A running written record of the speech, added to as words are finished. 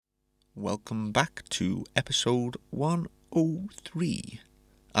Welcome back to episode 103.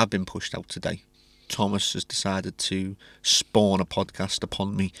 I've been pushed out today. Thomas has decided to spawn a podcast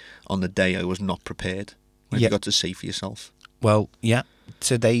upon me on the day I was not prepared. What have you got to say for yourself? Well, yeah,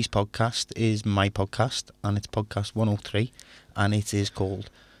 today's podcast is my podcast, and it's podcast 103, and it is called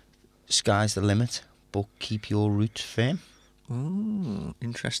Sky's the Limit, but Keep Your Roots Firm.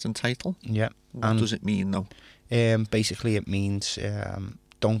 Interesting title. Yeah. What does it mean, though? Basically, it means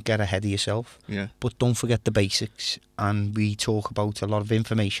don't get ahead of yourself, but don't forget the basics. And we talk about a lot of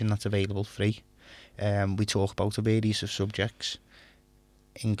information that's available free. We talk about a variety of subjects,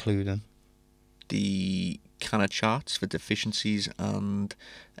 including the kind of charts for deficiencies and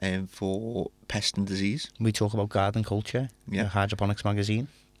for pest and disease. We talk about garden culture, the Hydroponics magazine.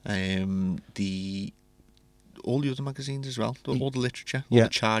 All the other magazines as well, all the literature, all the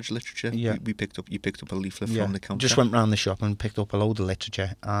charge literature. You picked up a leaflet from the counter. Just went round the shop and picked up a load of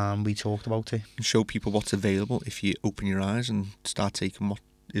literature, and we talked about it. And show people what's available if you open your eyes and start taking what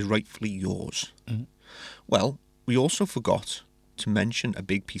is rightfully yours. Mm-hmm. Well, we also forgot to mention a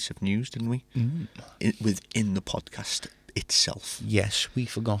big piece of news, didn't we? Within the podcast itself. Yes, we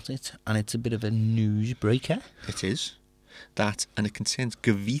forgot it, and it's a bit of a news breaker. It is. And it concerns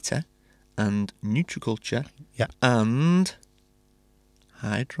Gavita and Nutriculture and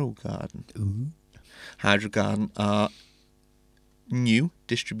Hydrogarden. Ooh. Hydrogarden are new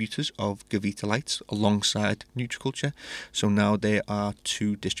distributors of Gavita lights alongside Nutriculture. So now there are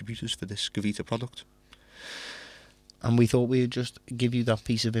two distributors for this Gavita product. And we thought we'd just give you that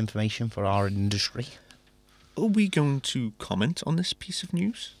piece of information for our industry. Are we going to comment on this piece of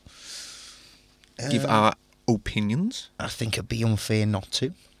news? Give our opinions? I think it'd be unfair not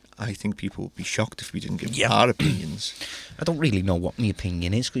to. I think people would be shocked if we didn't give our opinions. I don't really know what my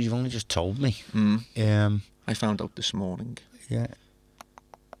opinion is because you've only just told me. I found out this morning. Yeah. Do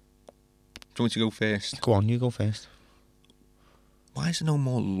you want me to go first? Go on, you go first. Why is there no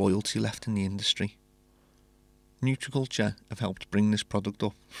more loyalty left in the industry? Nutriculture have helped bring this product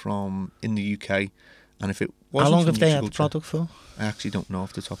up from in the UK, and if it wasn't how long have they had the product for? I actually don't know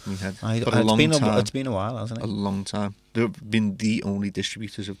off the top of my head. It's been a while, hasn't it? A long time. They've been the only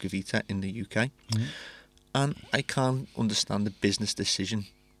distributors of Gavita in the UK, and I can't understand the business decision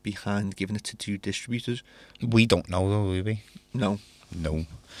behind giving it to two distributors. We don't know, though, will we? No.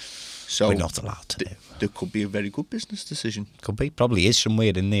 So we're not allowed to know. There could be a very good business decision. Could be. Probably is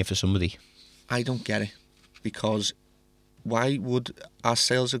somewhere in there for somebody. I don't get it. Because why would our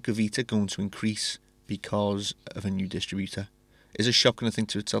sales of Gavita going to increase because of a new distributor? Is a shop going to think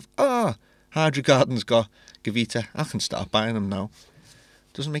to itself, Hydrogarden's got Gavita, I can start buying them now?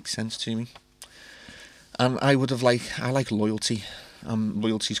 Doesn't make sense to me. And I like loyalty.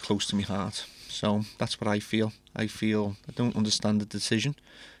 Loyalty's close to my heart. So that's what I feel. I don't understand the decision.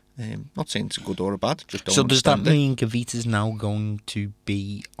 Not saying it's good or a bad, just don't understand it. So does that mean Gavita's now going to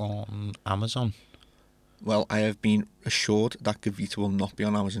be on Amazon? Well, I have been assured that Gavita will not be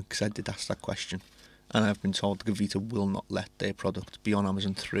on Amazon because I did ask that question. And I've been told Gavita will not let their product be on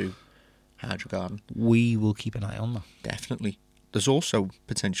Amazon through Hydrogarden. We will keep an eye on that. Definitely. There's also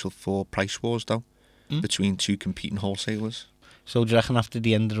potential for price wars, though, between two competing wholesalers. So do you reckon after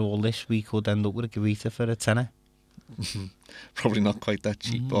the end of all this, we could end up with a Gavita for a tenner? Probably not quite that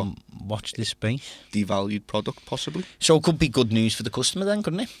cheap, but watch this space. Devalued product, possibly. So it could be good news for the customer then,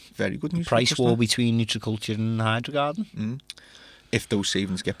 couldn't it? Very good news. Price war between Nutriculture and Hydrogarden. If those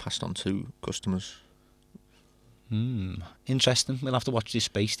savings get passed on to customers. Interesting. We'll have to watch this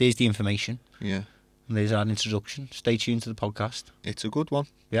space. There's the information. Yeah. And there's our introduction. Stay tuned to the podcast. It's a good one.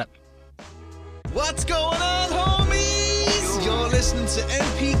 Yeah. What's going on, homies? You're listening to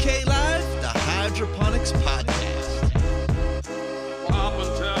NPK Live, the Hydroponics Podcast.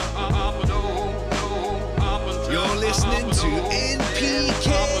 You're listening to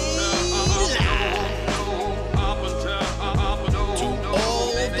NPK Live. To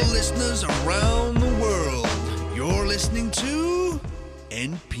all the listeners around the world, you're listening to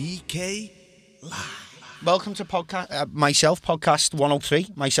NPK Live. Welcome to podcast podcast 103.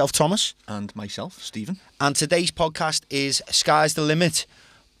 Myself, Thomas. And myself, Stephen. And today's podcast is Sky's the Limit,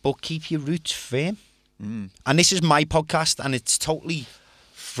 but Keep Your Roots Firm. And this is my podcast, and it's totally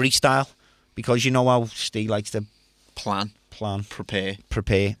freestyle, because you know how Steve likes to plan, prepare,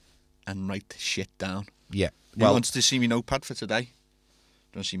 and write shit down. Yeah. Who wants to see me notepad for today?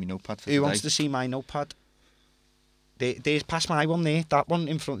 Don't see me notepad for today. Who wants to see my notepad? There's past my one there. That one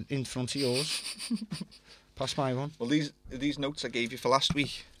in front of yours. Past my one. Well, these notes I gave you for last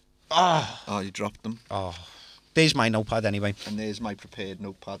week. Oh, you dropped them. Oh, there's my notepad anyway. And there's my prepared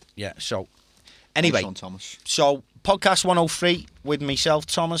notepad. Yeah. So, anyway, nice one, Thomas. So Podcast 103 with myself,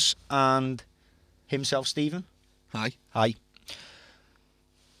 Thomas, and himself, Stephen. Hi. Hi.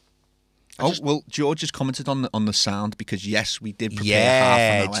 Well, George has commented on the sound because, yes, we did prepare half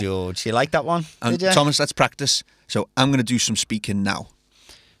an hour. Yeah, George. You like that one? Did you? Thomas, let's practice. So I'm going to do some speaking now.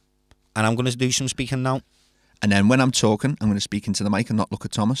 And I'm going to do some speaking now. And then when I'm talking, I'm going to speak into the mic and not look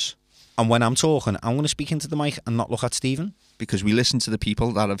at Thomas. And when I'm talking, I'm going to speak into the mic and not look at Stephen. Because we listened to the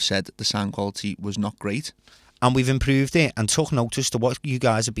people that have said the sound quality was not great. And we've improved it and took notice to what you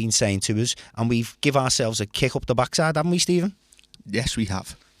guys have been saying to us. And we've give ourselves a kick up the backside, haven't we, Stephen? Yes, we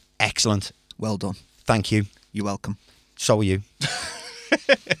have. Excellent. Well done. Thank you. You're welcome. So are you.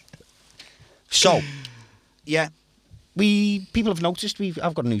 So, yeah. People have noticed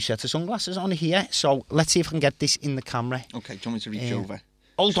I've got a new set of sunglasses on here. So let's see if I can get this in the camera. Okay, do you want me to reach over?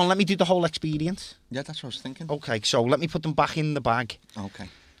 Hold on, let me do the whole experience. Yeah, that's what I was thinking. Okay, so let me put them back in the bag. Okay.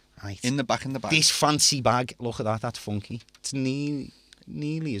 Right. In the back. This fancy bag, look at that, that's funky. It's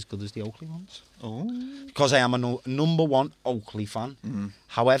nearly as good as the Oakley ones. Oh. Because I am a number one Oakley fan.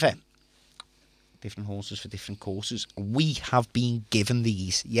 However, different horses for different courses. We have been given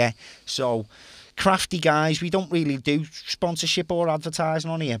these, yeah. So, crafty guys, we don't really do sponsorship or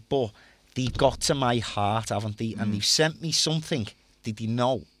advertising on here, but they've got to my heart, haven't they? And they've sent me something, did you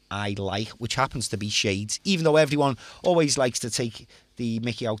know, I like, which happens to be shades, even though everyone always likes to take the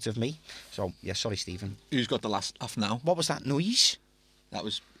mickey out of me. So, yeah, sorry, Stephen. Who's got the last laugh now? What was that noise? That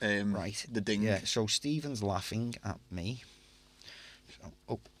was right. The ding. Yeah, so Stephen's laughing at me.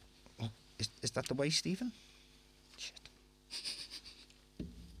 So, is that the way, Stephen? Shit.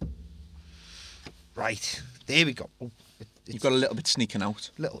 Right, there we go. You've got a little bit sneaking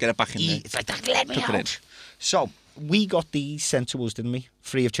out. Get it back in there. It's like that, let me Tuck out. it in. So, we got these sent to us, didn't we?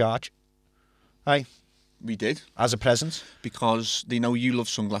 Free of charge. Aye. We did. As a present. Because they know you love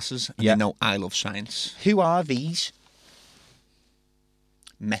sunglasses and Yeah. they know I love science. Who are these?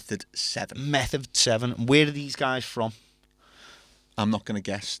 Method 7. Method 7. Where are these guys from? I'm not going to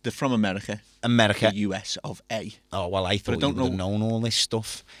guess. They're from America. America. The US of A. Oh, well, I thought you would have known all this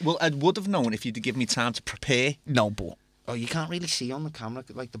stuff. Well, I would have known if you'd give me time to prepare. No, but... Oh, you can't really see on the camera,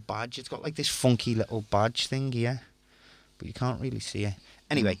 like the badge. It's got like this funky little badge thing here. But you can't really see it.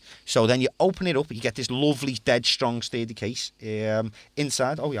 Anyway, so then you open it up, you get this lovely, dead, strong, sturdy case.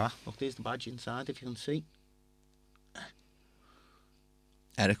 Inside, oh yeah, look, there's the badge inside, if you can see.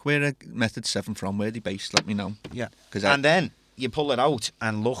 Eric, where are Method 7 from? Where are they based? Let me know. Yeah. And then you pull it out,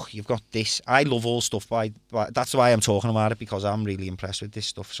 and look, you've got this. I love all stuff, that's why I'm talking about it, because I'm really impressed with this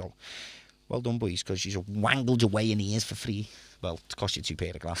stuff. So, well done, boys, because you've wangled your way in ears for free. Well, it cost you 2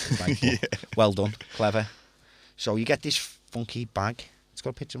 pair of glasses, right? Yeah. Well done, clever. So you get this funky bag. It's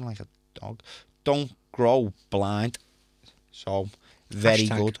got a picture of like a dog. Don't grow blind. So, very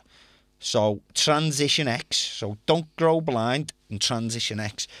good. So, Transition X. So, don't grow blind and Transition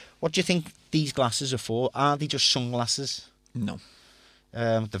X. What do you think these glasses are for? Are they just sunglasses? No.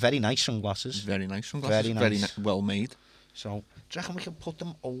 They're very nice sunglasses. Very nice sunglasses. Very nice. Well made. So, do you reckon we can put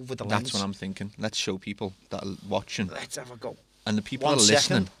them over the lens? That's what I'm thinking. Let's show people that are watching. Let's have a go. And the people that are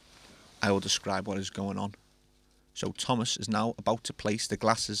listening, I will describe what is going on. So Thomas is now about to place the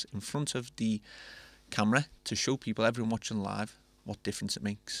glasses in front of the camera to show people, everyone watching live, what difference it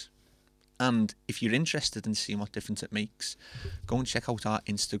makes. And if you're interested in seeing what difference it makes, go and check out our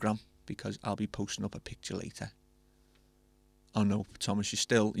Instagram, because I'll be posting up a picture later. Oh no, Thomas, you're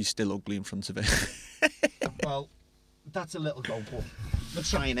still ugly in front of it. Well, that's a little go, but we're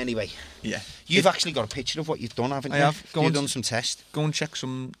trying anyway. Yeah. You've actually got a picture of what you've done, haven't you? I have. You've done some tests. Go and check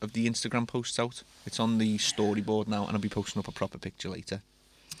some of the Instagram posts out. It's on the storyboard now, and I'll be posting up a proper picture later.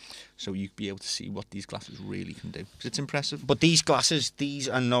 So you'll be able to see what these glasses really can do. Because it's impressive. But these glasses, these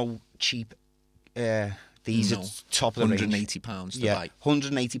are no cheap. These are top of the range. £180 to buy.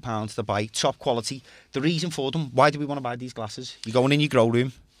 £180 to buy. Top quality. The reason for them, why do we want to buy these glasses? You're going in your grow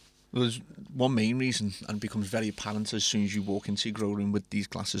room. Well, there's one main reason, and it becomes very apparent as soon as you walk into your grow room with these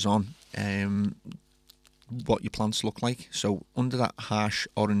glasses on, what your plants look like. So under that harsh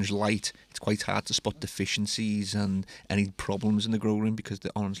orange light, it's quite hard to spot deficiencies and any problems in the grow room, because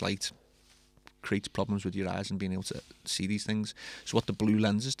the orange light creates problems with your eyes and being able to see these things. So what the blue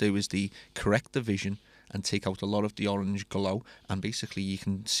lenses do is they correct the vision and take out a lot of the orange glow, and basically you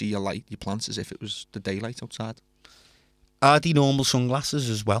can see your plants as if it was the daylight outside. Are they normal sunglasses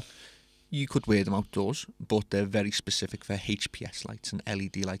as well? You could wear them outdoors, but they're very specific for HPS lights and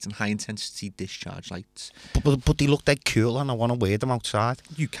LED lights and high-intensity discharge lights. But they look dead cool, and I want to wear them outside.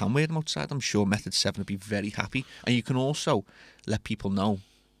 You can wear them outside. I'm sure Method 7 would be very happy. And you can also let people know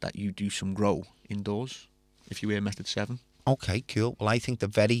that you do some grow indoors if you wear Method 7. Okay, cool. Well, I think they're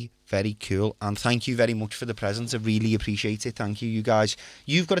very, very cool. And thank you very much for the presents. I really appreciate it. Thank you, you guys.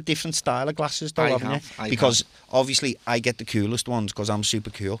 You've got a different style of glasses, though, haven't you? Because obviously I get the coolest ones because I'm super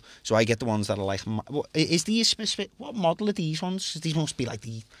cool. So I get the ones that are like... Is these specific... What model are these ones? These must be like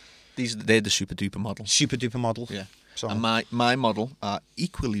the... They're the super duper model. Super duper model. Yeah. So. And my model are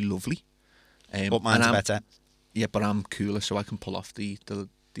equally lovely. But mine's better. Yeah, but I'm cooler, so I can pull off these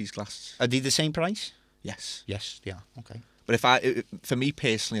glasses. Are they the same price? Yes. Yes, yeah, okay. But for me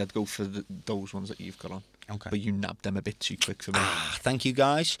personally, I'd go for those ones that you've got on. Okay. But you nabbed them a bit too quick for me. Thank you,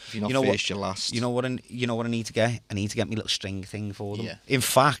 guys. If you're not first, you're last. You know what I need to get? I need to get me little string thing for them. Yeah. In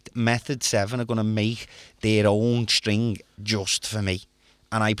fact, Method 7 are going to make their own string just for me.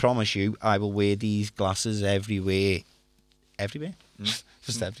 And I promise you, I will wear these glasses everywhere. Everywhere?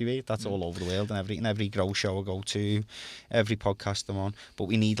 Just everywhere. That's all over the world, and every grow show I go to, every podcast I'm on. But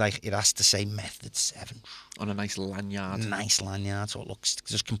we need, like, it has to say Method 7 on a nice lanyard. Nice lanyard, so it looks,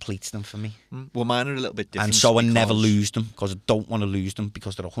 just completes them for me. Well, mine are a little bit different. And so I never lose them, because I don't want to lose them,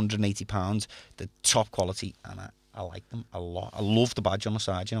 because they're £180. They're top quality, and I like them a lot. I love the badge on the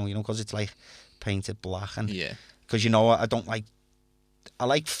side, you know, because it's like painted black, and yeah. Because I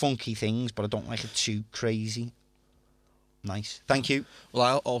like funky things, but I don't like it too crazy. Nice. Thank you.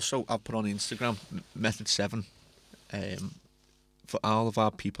 Well, I'll put on Instagram Method 7 for all of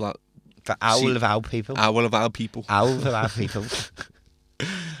our people. For all of our people. All of our people. All of our people.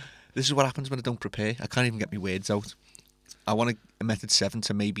 This is what happens when I don't prepare. I can't even get my words out. I want a Method 7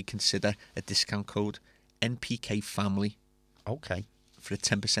 to maybe consider a discount code NPK Family. Okay. For a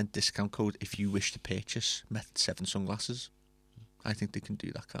 10% discount code if you wish to purchase Method 7 sunglasses. I think they can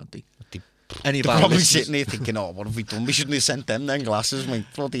do that, can't they? They're probably sitting there thinking, oh, what have we done? We shouldn't have sent them then glasses.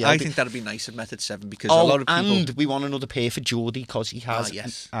 I think that'd be nice at Method 7 because a lot of people... and we want another pair for Geordie because he has...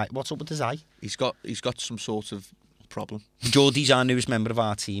 yes. What's up with his eye? He's got some sort of problem. Geordie's our newest member of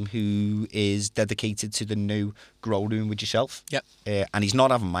our team who is dedicated to the new grow room with yourself. Yep. And he's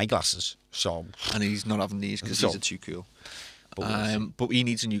not having my glasses, so... And he's not having these because these are too cool. But he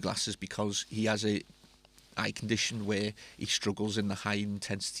needs new glasses because he has a eye condition where he struggles in the high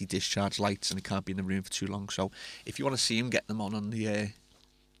intensity discharge lights and he can't be in the room for too long. So if you want to see him, get them on the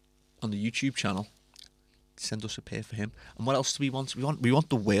YouTube channel. Send us a pair for him. And what else do we want? We want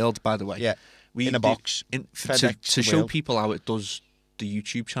the world, by the way. Yeah. In a box. To show people how it does the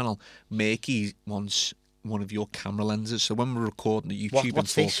YouTube channel. Makey wants one of your camera lenses. So when we're recording the YouTube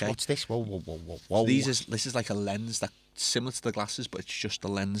what's in 4K, what's this? Whoa. So this is like a lens that's similar to the glasses, but it's just a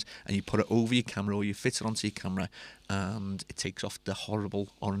lens, and you put it over your camera or you fit it onto your camera, and it takes off the horrible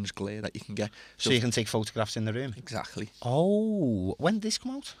orange glare that you can get. So you can take photographs in the room. Exactly. Oh, when did this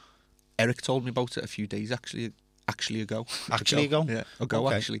come out? Eric told me about it a few days actually ago. Yeah, ago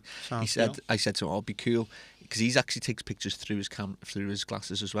okay. Actually. Sounds he said, cool. I said to him, "I'll be cool," because he actually takes pictures through his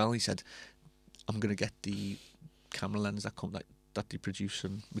glasses as well. He said, "I'm gonna get the camera lens that they produce,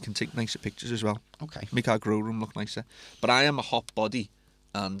 and we can take nicer pictures as well. Okay. Make our grow room look nicer." But I am a hot body,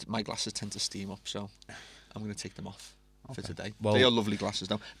 and my glasses tend to steam up, so I'm going to take them off for today. Well, they are lovely glasses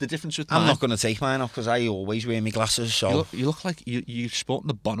now. The difference with I'm not going to take mine off because I always wear my glasses. So you look like you're sporting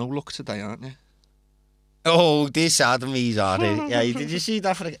the Bono look today, aren't you? Oh, this Adam, he's on it. Yeah, did you see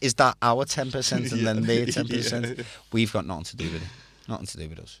that? Is that our 10% and then their 10%? Yeah. We've got nothing to do with it. Nothing to do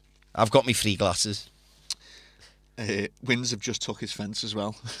with us. I've got my free glasses. Winds have just took his fence as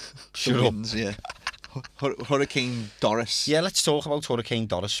well. Shut up. Winds, yeah. Hurricane Doris. Yeah, let's talk about Hurricane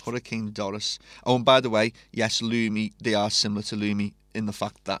Doris. Hurricane Doris. Oh, and by the way, yes, Lumi, they are similar to Lumi in the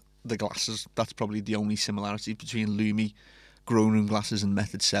fact that the glasses, that's probably the only similarity between Lumi, grow room glasses, and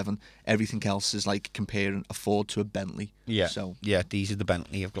Method 7. Everything else is like comparing a Ford to a Bentley. Yeah, so yeah, these are the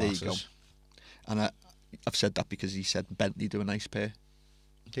Bentley of glasses. There you go. And I've said that because he said Bentley do a nice pair.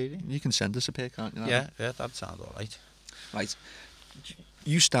 Did he? You can send us a pair, can't you? Yeah, that sounds all right. Right.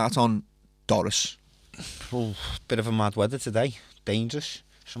 You start on Doris. Oh, bit of a mad weather today. Dangerous.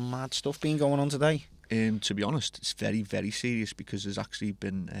 Some mad stuff being going on today. To be honest, it's very, very serious because there's actually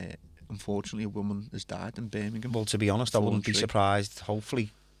been, unfortunately, a woman has died in Birmingham. Well, to be honest, I wouldn't be surprised.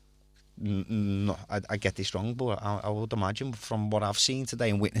 Hopefully, I get this wrong, but I would imagine from what I've seen today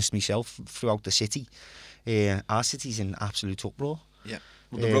and witnessed myself throughout the city, our city's in absolute uproar. Yeah.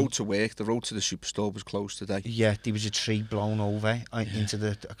 Well, the road to work, the road to the superstore was closed today. Yeah, there was a tree blown over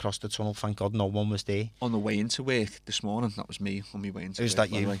across the tunnel. Thank God no one was there. On the way into work this morning, that was me on my way into work. Is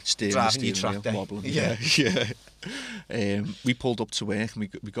that you? Driving your tractor. Wobbling. Yeah. We pulled up to work and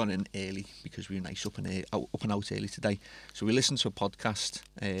we got in early because we were nice up and out early today. So we listened to a podcast,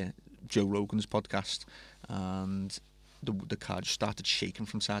 Joe Rogan's podcast, and the car just started shaking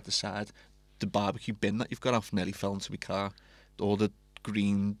from side to side. the barbecue bin that you've got off nearly fell into my car. All the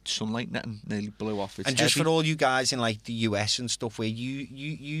green sunlight netting nearly blew off. It's and just heavy. for all you guys in like the US and stuff, where you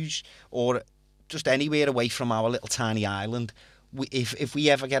use, or just anywhere away from our little tiny island, if we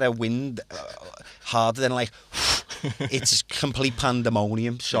ever get a wind harder than like, it's complete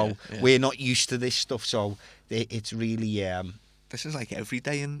pandemonium. So we're not used to this stuff. So it's really this is like every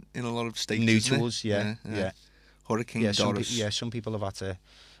day in a lot of states. New isn't to it? us, yeah. Hurricane Doris. Some people have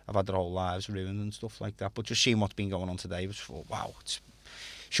had their whole lives ruined and stuff like that. But just seeing what's been going on today was wow. It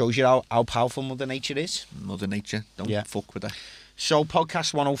shows you how powerful Mother Nature is. Mother Nature, don't fuck with her. So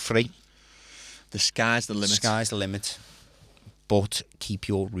podcast 103. The sky's the limit. Sky's the limit. But keep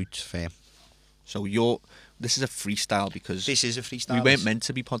your roots firm. So this is a freestyle because this is a freestyle. We weren't meant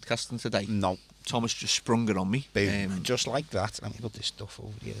to be podcasting today. No. Thomas just sprung it on me. Boom. Just like that. Let me put this stuff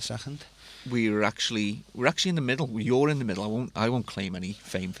over here a second. We're actually in the middle. You're in the middle. I won't claim any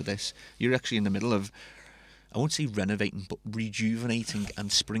fame for this. You're actually in the middle of, I won't say renovating, but rejuvenating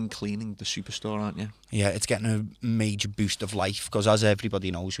and spring cleaning the superstore, aren't you? Yeah, it's getting a major boost of life because, as everybody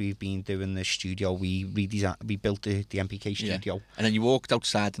knows, we've been doing the studio. We built the MPK studio. Yeah. And then you walked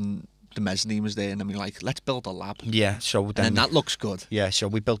outside and the mezzanine was there, and then we were like, let's build a lab. Yeah, so then that looks good. Yeah, so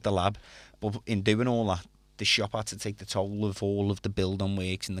we built the lab. But in doing all that, the shop had to take the toll of all of the building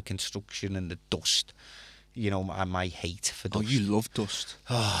works and the construction and the dust. You know, my hate for dust. Oh, you love dust.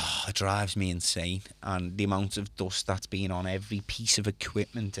 Oh, it drives me insane. And the amount of dust that's been on every piece of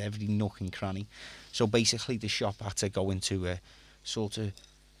equipment, every nook and cranny. So basically the shop had to go into a sort of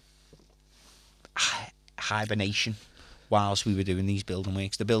hibernation whilst we were doing these building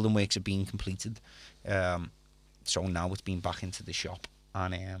works. The building works have been completed. So now it's been back into the shop.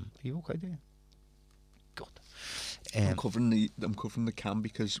 And are you okay there? Good. I'm covering the can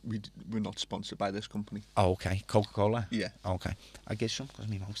because we're not sponsored by this company. Oh, okay. Coca-Cola? Yeah. Okay. I guess some because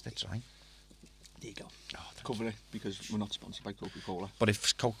my mouth's dead dry. There you go. Oh, cover it because we're not sponsored by Coca-Cola. But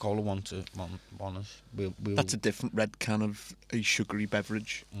if Coca-Cola want us, we'll... That's a different red can of a sugary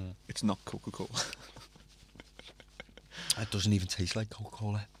beverage. It's not Coca-Cola. It doesn't even taste like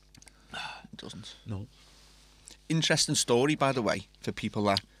Coca-Cola. It doesn't. No. Interesting story, by the way, for people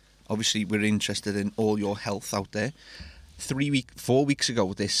that obviously we're interested in all your health out there. 4 weeks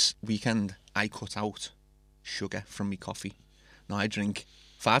ago this weekend, I cut out sugar from my coffee. Now I drink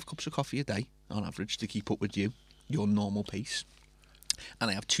 5 cups of coffee a day on average to keep up with your normal pace. And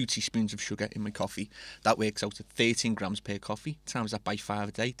I have 2 teaspoons of sugar in my coffee. That works out at 13 grams per coffee. Times that by 5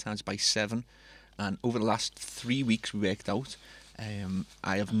 a day, times by 7. And over the last 3 weeks we worked out,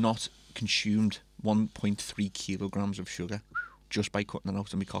 I have not consumed 1.3 kilograms of sugar just by cutting it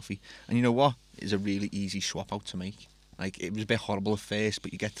out of my coffee. And you know what? It's a really easy swap out to make. Like, it was a bit horrible at first,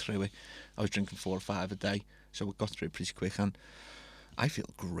 but you get through it. I was drinking 4 or 5 a day, so we got through it pretty quick, and I feel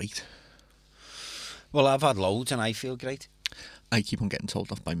great. Well, I've had loads, and I feel great. I keep on getting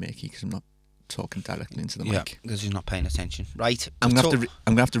told off by Mickey because I'm not talking directly into the mic. Because he's not paying attention. Right. I'm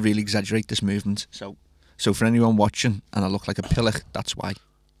gonna have to really exaggerate this movement. So for anyone watching, and I look like a pillock, that's why.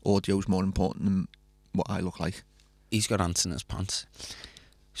 Audio's more important than what I look like. He's got ants in his pants.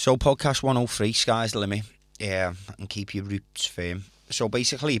 So podcast 103, sky's the limit. Yeah, and keep your roots firm. So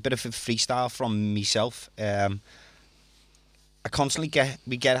basically, a bit of a freestyle from myself. I constantly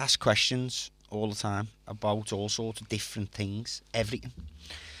get asked questions all the time about all sorts of different things, everything.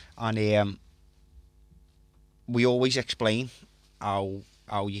 And we always explain how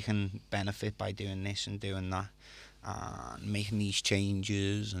you can benefit by doing this and doing that, and making these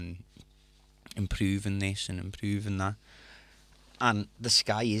changes and improving this and improving that. And the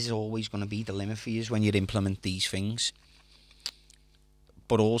sky is always going to be the limit for you when you implement these things.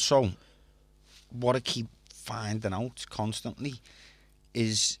 But also, what I keep finding out constantly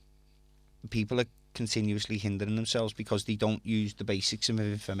is people are continuously hindering themselves because they don't use the basics of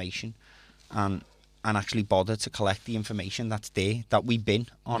information and actually bother to collect the information that's there, that we bin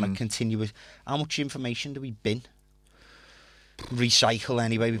on a continuous... How much information do we bin? Recycle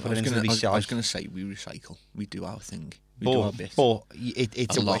anyway, we put it into the recycle. I was going to say we recycle. We do our thing. We do our bit. But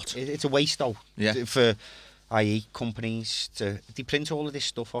it's a lot. It's a waste though. Yeah. For i.e. companies they print all of this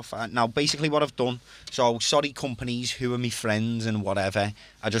stuff off. Now basically what I've done, so sorry companies who are my friends and whatever,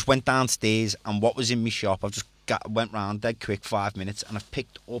 I just went downstairs and what was in my shop, I've just went round dead quick 5 minutes and I've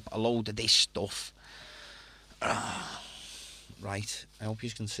picked up a load of this stuff. Right, I hope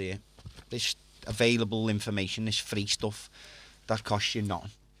you can see it. This available information, this free stuff that costs you nothing.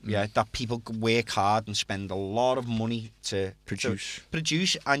 Yeah, that people work hard and spend a lot of money to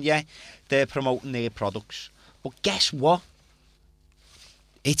produce, and yeah, they're promoting their products. But guess what?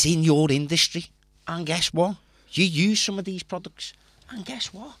 It's in your industry, and guess what? You use some of these products, and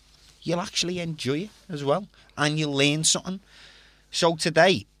guess what? you'll actually enjoy it as well, and you'll learn something. So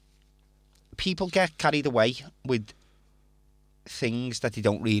today, people get carried away with things that they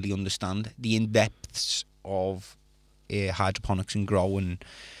don't really understand, the in-depths of hydroponics and grow and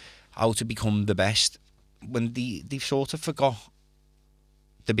how to become the best, when they've sort of forgot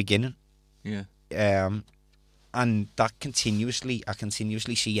the beginning. Yeah. And that I continuously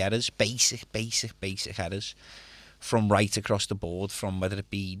see errors, basic errors, from right across the board, from whether it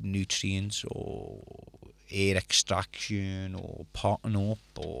be nutrients or air extraction or potting up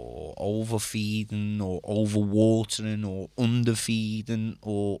or overfeeding or overwatering or underfeeding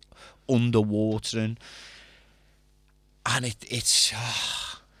or underwatering. And it's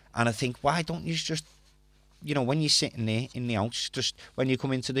and I think, why don't you just, when you're sitting there in the house, just when you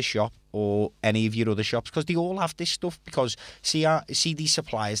come into the shop or any of your other shops, because they all have this stuff, because see these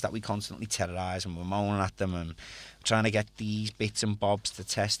suppliers that we constantly terrorise and we're moaning at them and trying to get these bits and bobs to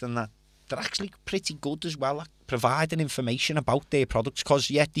test, and that they're actually pretty good as well at providing information about their products,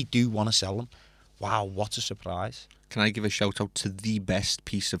 because yet they do want to sell them. Wow, what a surprise. Can I give a shout out to the best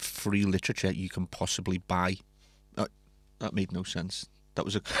piece of free literature you can possibly buy? That made no sense. That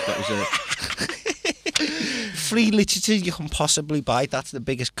was a free literature you can possibly buy. That's the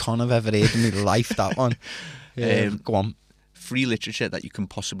biggest con I've ever heard in my life, that one. Go on. Free literature that you can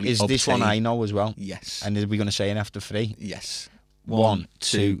possibly Is obtain. This one I know as well? Yes. And are we going to say it after three? Yes. 1,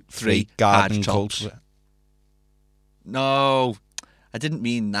 2, 3. Garden culture. No, I didn't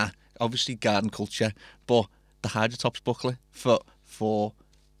mean that. Obviously garden culture, but the Hydrotops booklet for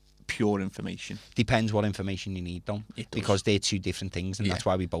pure information. Depends what information you need, though, because they're two different things, and that's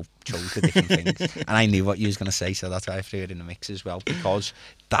why we both chose the different things. And I knew what you was going to say, so that's why I threw it in the mix as well, because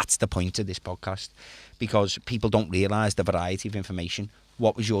that's the point of this podcast, because people don't realise the variety of information.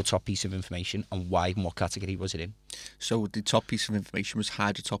 What was your top piece of information, and why, and what category was it in? So the top piece of information was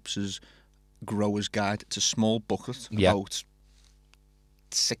Hydrotops' Grower's Guide. It's a small booklet, about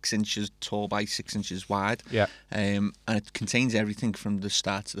 6 inches tall by 6 inches wide. Yeah. And it contains everything from the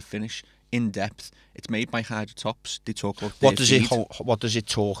start to the finish, in depth. It's made by Hydrotops. They talk about what does it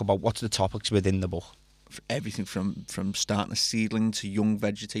talk about? What's the topics within the book? Everything from starting a seedling to young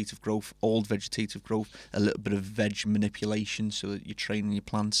vegetative growth, old vegetative growth, a little bit of veg manipulation so that you're training your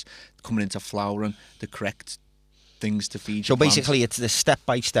plants, coming into flowering, the correct things to feed your plants. Basically it's the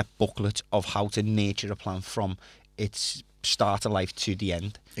step-by-step booklet of how to nurture a plant from its start of life to the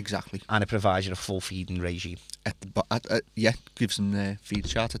end. Exactly. And it provides you a full feeding regime. Gives them the feed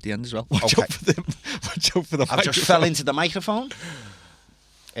chart at the end as well. Watch out for them. Watch out for the I've just fell into the microphone.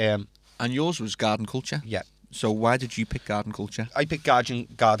 And yours was garden culture? Yeah. So why did you pick garden culture? I picked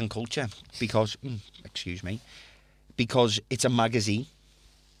garden culture because, because it's a magazine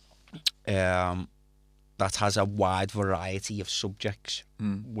that has a wide variety of subjects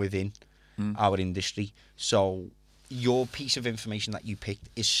within our industry. So your piece of information that you picked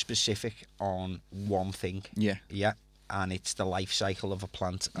is specific on one thing. Yeah. Yeah. And it's the life cycle of a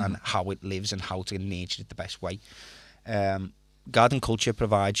plant and how it lives and how to nurture it the best way. Garden culture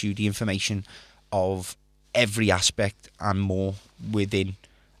provides you the information of every aspect and more within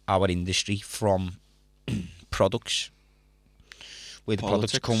our industry, from products, where the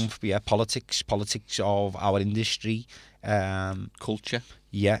products come from, politics of our industry, culture.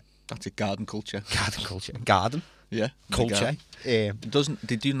 Yeah. That's it, garden culture. Garden culture. Garden. Yeah. Culture.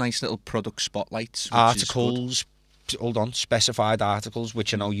 They do nice little product spotlights. Articles. Hold on. Specified articles,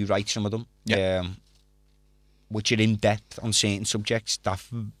 which I know you write some of them. Yeah. Which are in depth on certain subjects that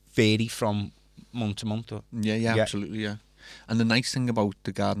vary from month to month. Yeah, absolutely, yeah. And the nice thing about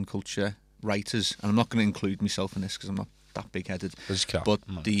the garden culture writers, and I'm not going to include myself in this because I'm not that big-headed, but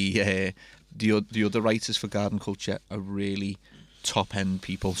the other writers for garden culture are really top-end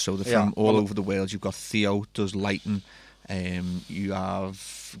people. So they're from all over the world. You've got Theo does lighting. You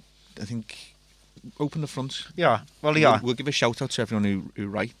have, I think, Open the Front. Yeah, well, yeah. We'll give a shout out to everyone who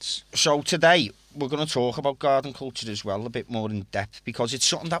writes. So today we're going to talk about garden culture as well, a bit more in depth, because it's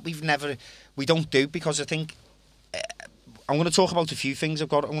something that we don't do, because I think I'm going to talk about a few things I'm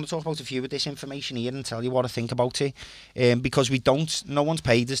going to talk about a few of this information here and tell you what I think about it, because no one's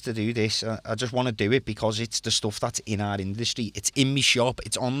paid us to do this. I just want to do it because it's the stuff that's in our industry. It's in my shop,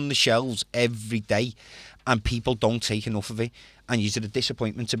 it's on the shelves every day, and people don't take enough of it. And you're a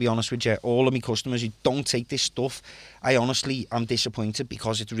disappointment, to be honest with you. All of my customers who don't take this stuff, I'm disappointed,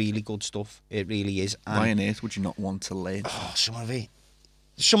 because it's really good stuff. It really is. And why on earth would you not want to learn? Oh, some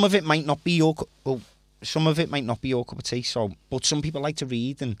of it might not be your cup of tea. So, but some people like to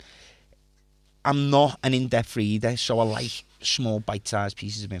read, and I'm not an in-depth reader, so I like small bite-sized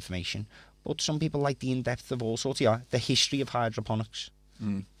pieces of information. But some people like the in-depth of all sorts. Yeah, the history of hydroponics.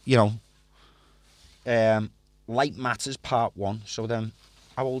 You know, Light Matters Part 1. So then,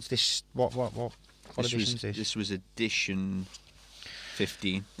 how old's this? What edition is this? This was edition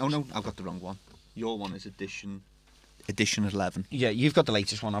 15. Oh no, I've got the wrong one. Your one is edition 11. Yeah, you've got the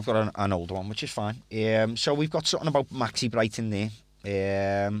latest one. I've got an older one, which is fine. So we've got something about Maxi Bright in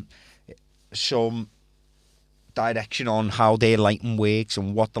there. Some direction on how their lighting works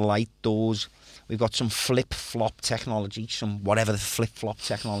and what the light does. We've got some flip-flop technology, some whatever the flip-flop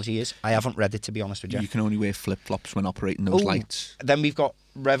technology is. I haven't read it, to be honest with you. You can only wear flip-flops when operating those lights. Then we've got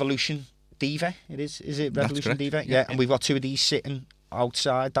Revolution Diva. Is it Revolution Diva? Yeah, and we've got 2 of these sitting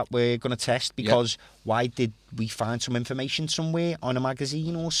outside that we're going to test because why did we find some information somewhere on a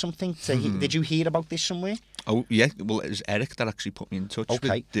magazine or something? Did you hear about this somewhere? Oh, yeah. Well, it was Eric that actually put me in touch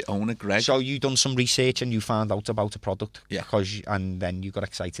with the owner, Greg. So you done some research and you found out about a product. Yeah. And then you got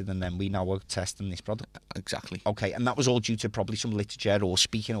excited and then we now are testing this product. Exactly. Okay, and that was all due to probably some literature or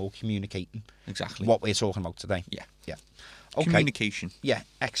speaking or communicating. Exactly. What we're talking about today. Yeah. Yeah. Okay. Communication. Yeah,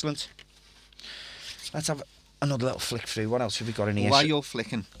 excellent. Let's have another little flick through. What else have we got in here? While you're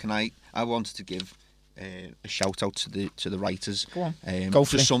flicking, I wanted to give a shout out to the writers. Go on. Go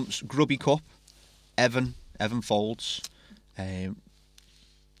for it. Some Grubby Cup, Evan Folds,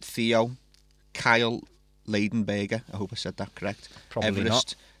 Theo, Kyle Leidenberger. I hope I said that correct. Probably Everest.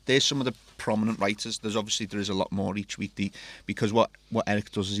 not. There's some of the prominent writers. There is a lot more each week. Because what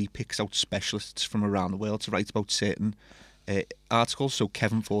Eric does is he picks out specialists from around the world to write about certain articles. So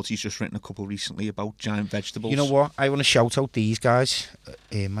Kevin Fortey's just written a couple recently about giant vegetables. You know what? I want to shout out these guys.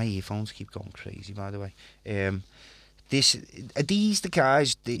 My earphones keep going crazy, by the way. Are these the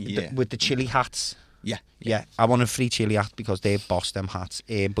guys with the chili hats? Yeah. I want a free chili hat because they boss them hats.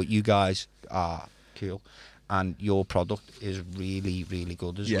 But you guys are cool. And your product is really, really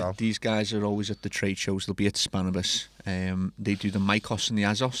good as well. Yeah, these guys are always at the trade shows. They'll be at Spanibus. They do the Mycos and the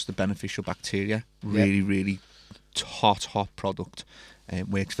Azos, the beneficial bacteria. Really hot product.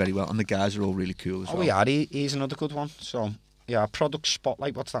 Works very well. And the guys are all really cool as well. Oh, yeah, here's another good one. So, yeah, product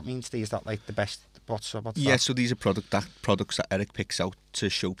spotlight. What's that mean, Steve? Is that like the best? What's yeah, that? So these are products that Eric picks out to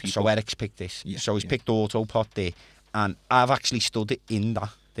show people. So Eric's picked this. Yeah, so he's picked Autopot there. And I've actually stood it in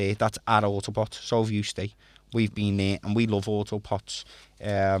that there. That's our Autopot. So have you, Steve. We've been there and we love Autopot's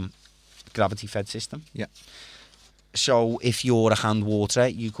gravity fed system. Yeah. So if you're a hand waterer,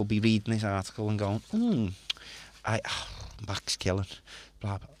 you could be reading this article and going, Max Killen,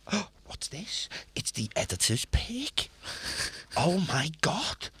 blah, blah. Oh, what's this? It's the editor's pick. Oh my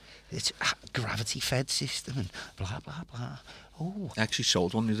God. It's a gravity fed system and blah, blah, blah. Oh. I actually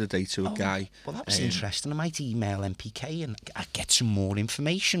sold one the other day to a guy. Well, that was interesting. I might email NPK and I get some more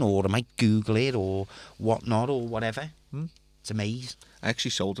information, or I might Google it or whatnot or whatever. It's amazing. I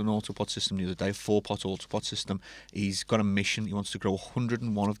actually sold an Autopot system the other day, a 4-pot Autopot system. He's got a mission. He wants to grow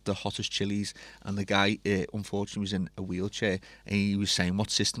 101 of the hottest chilies. And the guy, unfortunately, was in a wheelchair. And he was saying,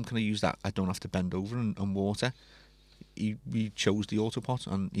 what system can I use that I don't have to bend over and water? He chose the Autopot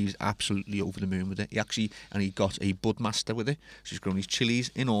and he's absolutely over the moon with it. He got a Budmaster with it. So he's grown his chilies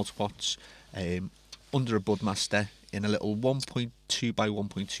in Autopots under a Budmaster in a little 1.2 by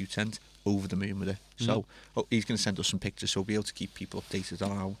 1.2 tent. Over the moon with it. So he's going to send us some pictures, so we'll be able to keep people updated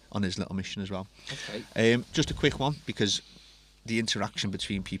on his little mission as well. Okay. Just a quick one, because the interaction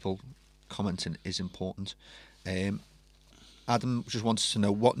between people commenting is important. Adam just wants to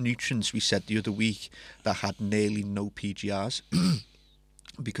know what nutrients we said the other week that had nearly no PGRs,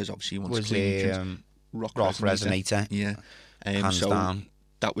 because obviously he wants clean nutrients. Rock Resonator. Yeah. Hands down.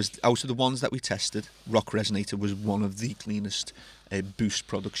 That was, out of the ones that we tested, Rock Resonator was one of the cleanest boost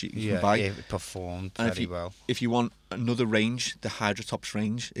products you can buy. Yeah, it performed very well. If you want another range, the Hydrotops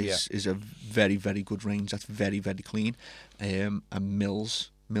range is a very, very good range. That's very, very clean. And Mills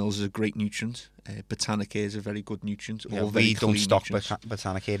is a great nutrient. Botanicare is a very good nutrient. Yeah, we don't stock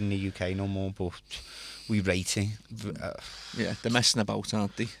Botanicare in the UK no more, but we rate it. Yeah, they're messing about,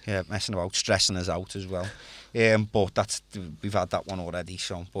 aren't they? Yeah, messing about, stressing us out as well. But we've had that one already.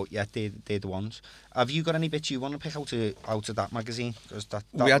 So, but yeah, they're the ones. Have you got any bits you want to pick out of that magazine? Because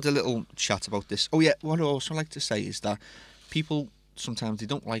we had a little chat about this. Oh yeah, what I also like to say is that people sometimes they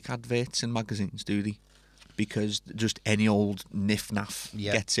don't like adverts in magazines, do they? Because just any old niff-naff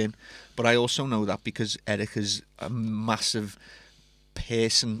gets in. But I also know that because Eric is a massive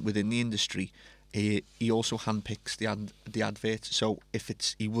person within the industry, he also handpicks the advert. So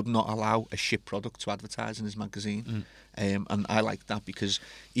he would not allow a shit product to advertise in his magazine. And I like that, because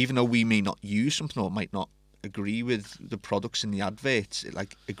even though we may not use something or might not agree with the products in the adverts,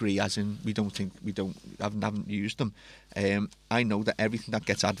 like agree as in we haven't used them, I know that everything that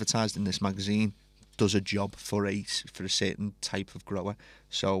gets advertised in this magazine does a job for a certain type of grower.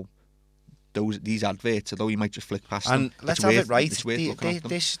 So these adverts, although you might just flick past them, let's have it right.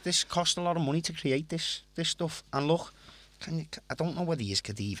 This cost a lot of money to create this stuff. And look, I don't know whether you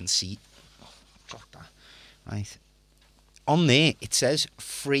could even see. Oh, drop that. Right. On there it says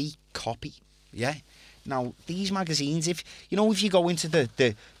free copy. Yeah. Now these magazines, if you go into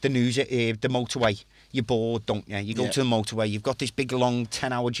the news, the motorway, you're bored, don't you? You go to the motorway, you've got this big long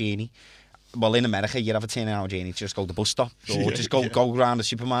 10-hour journey. Well, in America, you'd have a 10-hour journey to just go to the bus stop or just go around the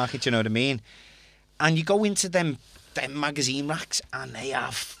supermarket, you know what I mean? And you go into them magazine racks and they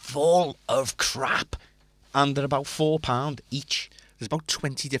are full of crap. And they're about £4 each. There's about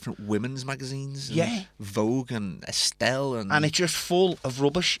 20 different women's magazines. Yeah. Vogue and Estelle. And it's just full of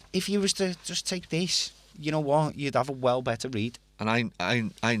rubbish. If you was to just take this, you know what? You'd have a well better read. And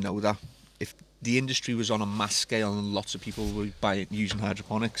I know that if the industry was on a mass scale and lots of people were using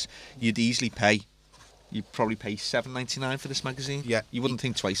hydroponics, you'd probably pay $7.99 for this magazine. Yeah. You wouldn't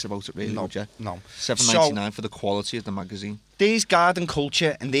think twice about it, really, would you? No. $7.99 for the quality of the magazine. There's Garden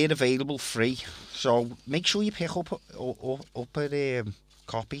Culture, and they're available free. So make sure you pick up a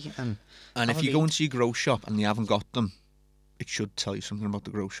copy. And if you go into your grow shop and they haven't got them, it should tell you something about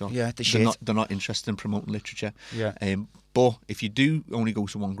the grow shop. Yeah, they're not interested in promoting literature. Yeah. But if you do only go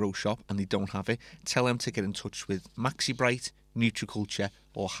to one grow shop and they don't have it, tell them to get in touch with Maxi Bright, Nutriculture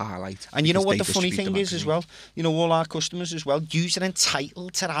or Highlight. And you know what the funny thing is as well? You know, all our customers as well, you're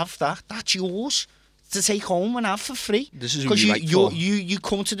entitled to have that. That's yours to take home and have for free. This is because you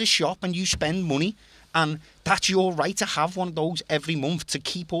come to the shop and you spend money, and that's your right to have one of those every month to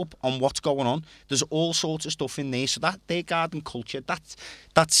keep up on what's going on. There's all sorts of stuff in there. So their Garden Culture,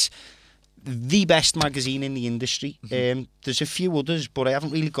 that's the best magazine in the industry. Mm-hmm. There's a few others, but I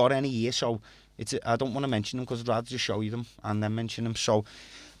haven't really got any here, so I don't want to mention them because I'd rather just show you them and then mention them. So,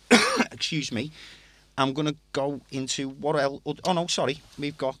 excuse me, I'm going to go into what else. Oh no, sorry,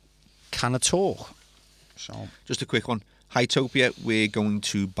 we've got Can I Talk? So just a quick one. Hytopia, we're going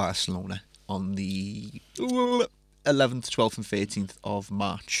to Barcelona on the 11th, 12th and 13th of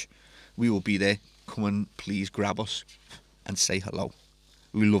March. We will be there. Come and please grab us and say hello.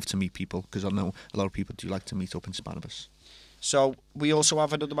 We love to meet people because I know a lot of people do like to meet up in Spanibus. So we also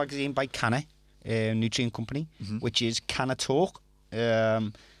have another magazine by Canna, Nutrient Company, which is Can I Talk?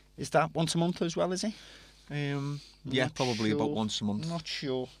 Is that once a month as well, is it? Yeah, probably sure. About once a month. Not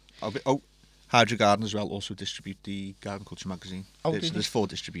sure. Hydro Garden as well also distribute the Garden Culture magazine. There's 4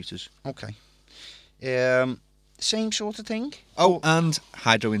 distributors. Okay. Same sort of thing? And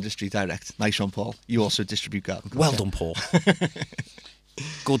Hydro Industry Direct. Nice one, Paul. You also distribute Garden Culture. Well done, Paul.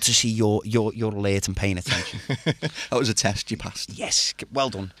 Good to see you're alert and paying attention. That was a test, you passed. Yes, well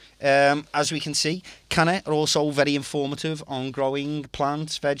done. As we can see, Canna are also very informative on growing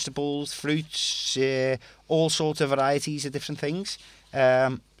plants, vegetables, fruits, all sorts of varieties of different things.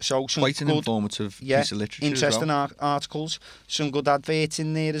 So some quite an informative piece of literature. Interesting as well. Articles, some good adverts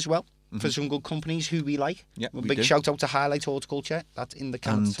in there as well for some good companies who we like. Yeah, a big shout out to Highlight Horticulture. That's in the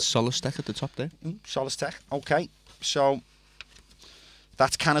and Solistech at the top there. Solistech. Okay, so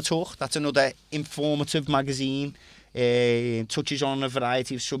that's Can I Talk. That's another informative magazine. Touches on a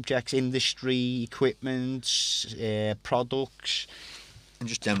variety of subjects: industry, equipment, products, and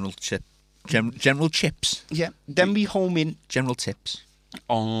just general chips. Yeah. Then we home in general tips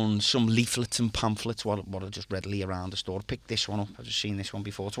on some leaflets and pamphlets what are just readily around the store. Pick this one up. I've just seen this one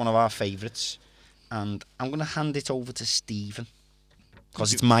before. It's one of our favourites, and I'm going to hand it over to Stephen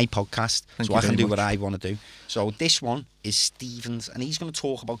because it's my podcast, so I can do what I want to do. So this one is Stephen's, and he's going to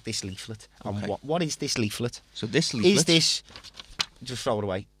talk about this leaflet. Okay. And what is this leaflet? So this leaflet is this. Just throw it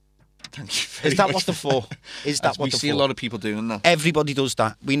away. Thank you very much. Is that what they're for? Is that what we see for? A lot of people doing that. Everybody does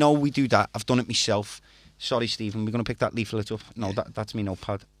that. We know we do that. I've done it myself. Sorry, Stephen. We're going to pick that leaflet up. No, that's me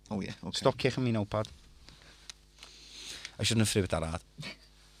notepad. Oh, yeah. Okay. Stop kicking me notepad. I shouldn't have threw it that hard.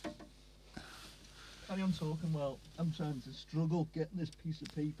 Carry on talking while I'm trying to struggle getting this piece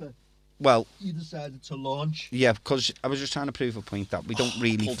of paper. Well, you decided to launch. Yeah, because I was just trying to prove a point that we don't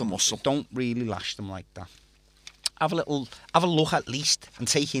really hold the muscle. Don't really lash them like that. Have a look at least and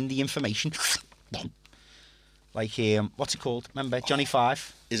take in the information. Like what's it called? Remember Johnny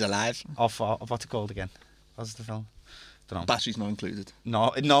Five is alive. Of what's it called again? What's the film? Don't know. Batteries not included.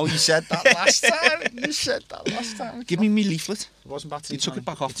 No, you said that last time. Give me me leaflet. It wasn't batteries. You took it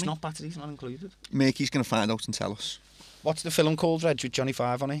back off me. It's not batteries not included. Makey's going to find out and tell us. What's the film called, Reg, with Johnny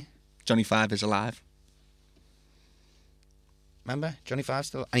Five on it? Johnny Five is alive. Remember? Johnny Five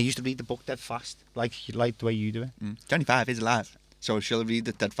still. And he used to read the book dead fast, like the way you do it. Johnny Five is alive. So she'll read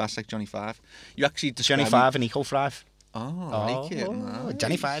it dead fast like Johnny Five. You actually describe Johnny Five and Eco Five. Oh, I like it.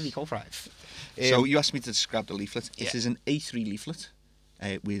 Johnny Five, Eco Five. So you asked me to describe the leaflet. It is an A3 leaflet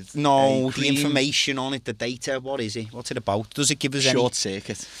with the information on it, the data. What is it? What's it about? Does it give us short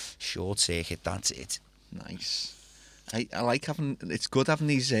circuit? Short circuit. That's it. Nice. I like having. It's good having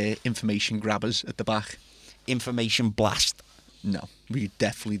these information grabbers at the back. Information blast. No, we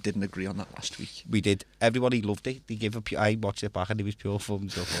definitely didn't agree on that last week. We did. Everybody loved it. They gave I watched it back and it was pure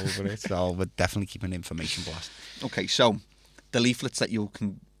thumbs up over it. So we're definitely keeping information blast. Okay, so the leaflets that you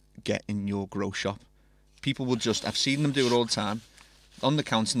can get in your grow shop, people will just, I've seen them do it all the time, on the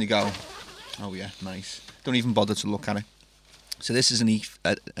counter and they go, oh yeah, nice. Don't even bother to look at it. So this is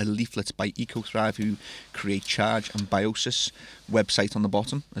a leaflet by EcoThrive, who create Charge and Biosis, website on the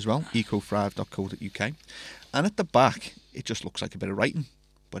bottom as well, ecothrive.co.uk. And at the back, it just looks like a bit of writing,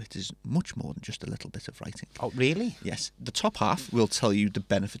 but it is much more than just a little bit of writing. Oh, really? Yes. The top half will tell you the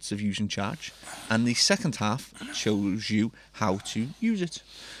benefits of using Charge, and the second half shows you how to use it.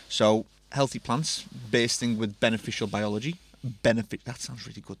 So, healthy plants bursting with beneficial biology. That sounds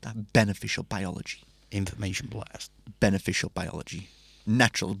really good, that. Beneficial biology. Information blast. Beneficial biology.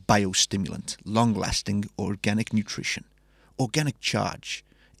 Natural biostimulant. Long-lasting organic nutrition. Organic Charge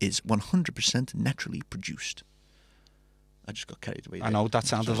is 100% naturally produced. I just got carried away there. I know, that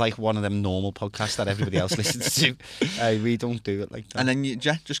sounded like one of them normal podcasts that everybody else listens to. We don't do it like that. And then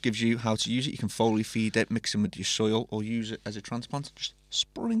Jack just gives you how to use it. You can foliar feed it, mix it with your soil, or use it as a transplant. Just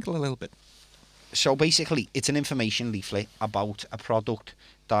sprinkle a little bit. So basically, it's an information leaflet about a product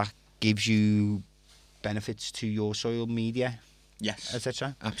that gives you benefits to your soil media. Yes.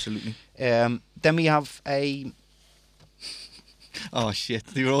 Etc. Absolutely. Then we have a... Oh shit,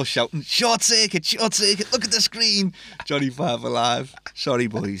 they were all shouting, short circuit, look at the screen. Johnny Five Alive. Sorry,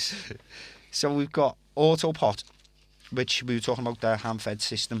 boys. So we've got Autopot, which we were talking about, their hand-fed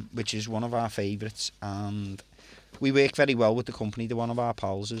system, which is one of our favourites, and we work very well with the company. They're one of our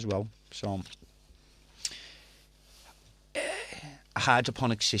pals as well. So a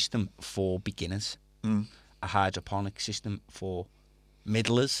hydroponic system for beginners, a hydroponic system for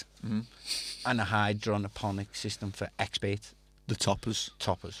middlers, and a hydroponic system for experts. The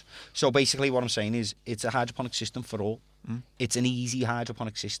toppers. So basically what I'm saying is it's a hydroponic system for all. It's an easy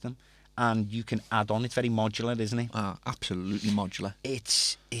hydroponic system, and you can add on. It's very modular, isn't it? Absolutely modular.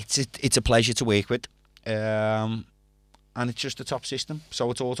 It's a pleasure to work with. And it's just a top system.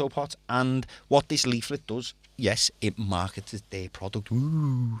 So it's Autopot. And what this leaflet does, yes, it markets their product.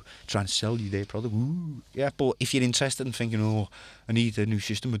 Ooh, trying to sell you their product. Ooh. Yeah, but if you're interested in thinking, oh, I need a new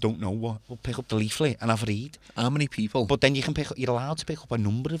system, I don't know what, well, pick up the leaflet and have a read. How many people? But then you're allowed to pick up a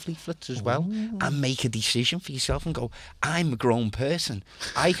number of leaflets as well and make a decision for yourself and go, I'm a grown person.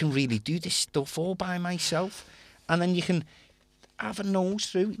 I can really do this stuff all by myself. And then you can have a nose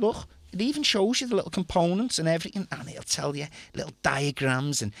through. Look, it even shows you the little components and everything, and it'll tell you little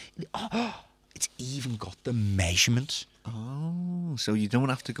diagrams, and it's even got the measurements. Oh, so you don't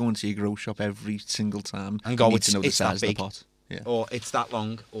have to go into your grow shop every single time and go, it's that big, the pot. Yeah. Or it's that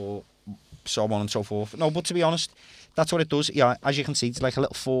long, or so on and so forth. No, but to be honest, that's what it does. Yeah, as you can see, it's like a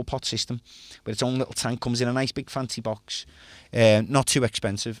little 4-pot system with its own little tank. Comes in a nice big fancy box, not too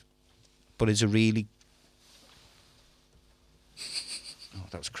expensive, but it's a really... Oh,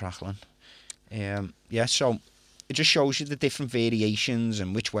 that was crackling. Yeah, so it just shows you the different variations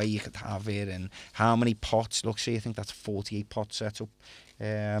and which way you could have it and how many pots. Look, see, I think that's 48 pot setup.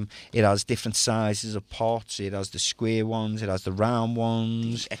 It has different sizes of pots. It has the square ones. It has the round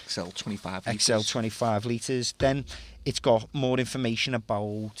ones. XL 25 litres. XL 25 litres. Then it's got more information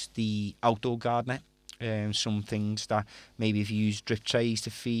about the outdoor gardener. Some things that maybe if you use drip trays to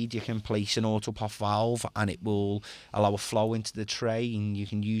feed, you can place an Autopot valve and it will allow a flow into the tray, and you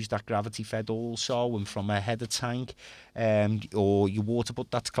can use that gravity fed also and from a header tank, or your water butt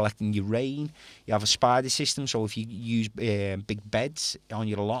that's collecting your rain. You have a spider system, so if you use big beds on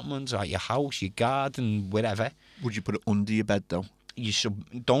your allotments or at your house, your garden, wherever. Would you put it under your bed though? You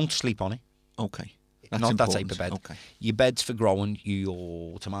don't sleep on it. Okay. That's not important. That type of bed. Okay. Your bed's for growing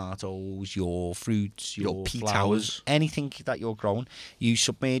your tomatoes, your fruits, your pea flowers, towers. Anything that you're growing. You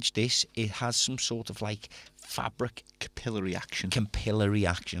submerge this. It has some sort of like fabric capillary action.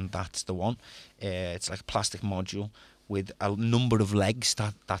 That's the one. It's like a plastic module with a number of legs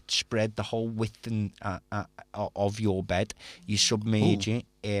that spread the whole width and, of your bed. You submerge it.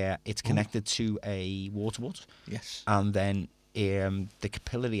 It's connected to a water butt. Yes. And then the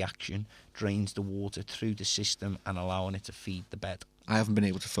capillary action drains the water through the system and allowing it to feed the bed. I haven't been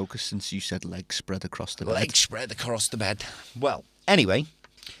able to focus since you said legs spread across the bed. Legs spread across the bed. Well, anyway,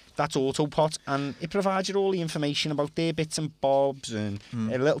 that's Autopot, and it provides you all the information about their bits and bobs and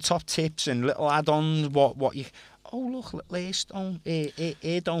little top tips and little add-ons. What you Oh, look,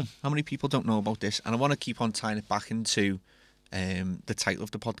 air dome. How many people don't know about this? And I want to keep on tying it back into the title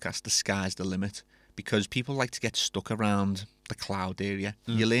of the podcast, The Sky's the Limit, because people like to get stuck around the cloud area.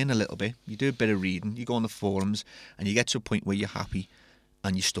 You learn a little bit, you do a bit of reading, you go on the forums, and you get to a point where you're happy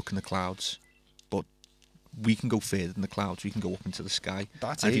and you're stuck in the clouds. But we can go further than the clouds. We can go up into the sky.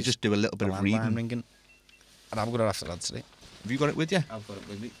 That's and if you just do a little bit of reading. Ringing. And I'm going to have to answer it. Have you got it with you? I've got it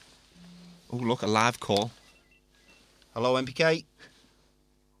with me. Oh, look, a live call. Hello, MPK.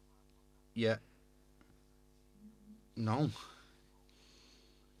 Yeah. No.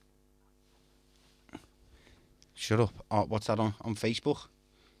 Shut up. Oh, what's that on Facebook?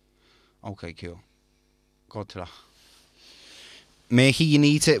 Okay, cool. Go to that. Mickey,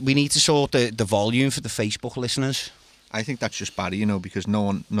 we need to sort the volume for the Facebook listeners. I think that's just Barry, because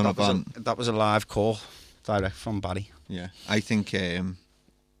that was a live call direct from Barry. Yeah, I think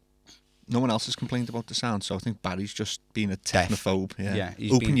no one else has complained about the sound, so I think Barry's just being a technophobe. Yeah,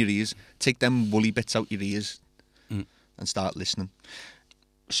 open your ears, take them woolly bits out your ears, and start listening.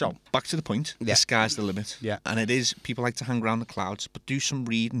 So, back to the point, the sky's the limit. Yeah. And it is, people like to hang around the clouds, but do some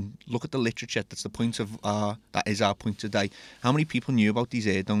reading, look at the literature. That's the point of that is our point today. How many people knew about these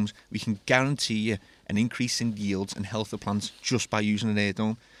air domes? We can guarantee you an increase in yields and health of plants just by using an air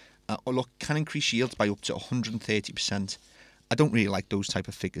dome. Can increase yields by up to 130%. I don't really like those type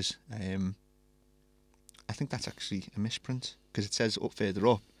of figures. I think that's actually a misprint, because it says further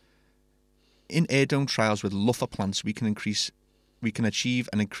up, in air dome trials with Luffer plants, we can achieve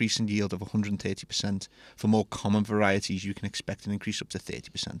an increase in yield of 130%. For more common varieties, you can expect an increase up to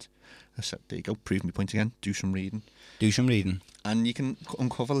 30%. So there you go, prove my point again. Do some reading. And you can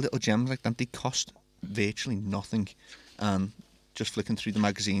uncover little gems like that. They cost virtually nothing. And just flicking through the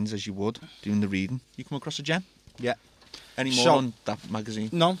magazines as you would, doing the reading, you come across a gem. Yeah. Any more on that magazine?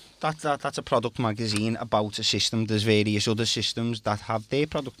 No, that's a product magazine about a system. There's various other systems that have their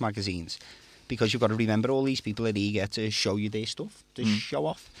product magazines. Because you've got to remember, all these people are eager to show you their stuff, to show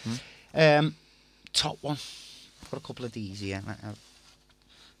off. Top one. I've got a couple of these here. I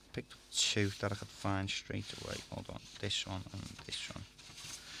picked two that I could find straight away. Hold on. This one and this one.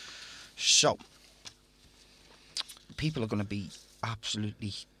 So, people are going to be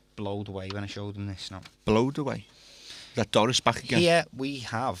absolutely blown away when I show them this now. Blown away? That Doris back again? Here we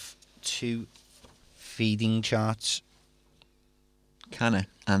have two feeding charts. Canna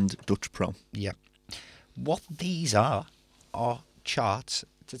and Dutch Pro. Yeah. What these are charts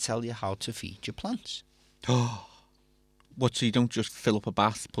to tell you how to feed your plants. What, so you don't just fill up a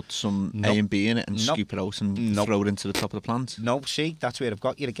bath, put some A and B in it and scoop it out and throw it into the top of the plant? No, see, that's where I've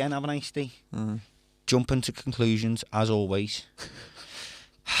got you again, haven't I, Steve? Jumping to conclusions, as always.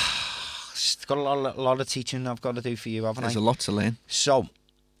 It's got a lot of teaching I've got to do for you, haven't I? There's a lot to learn. So,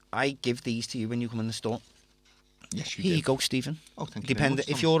 I give these to you when you come in the store. Yes, you Here do. you go, Stephen. Oh, thank you very much,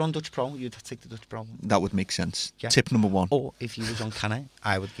 if you're on Dutch Pro, you'd take the Dutch Pro. That would make sense. Yeah. Tip number 1. Or if you was on Canna,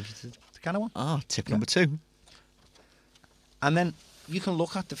 I would give you the Canna one. Tip number 2. And then you can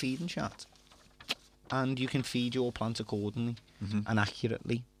look at the feeding chart. And you can feed your plant accordingly and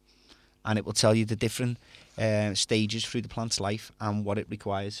accurately. And it will tell you the different stages through the plant's life and what it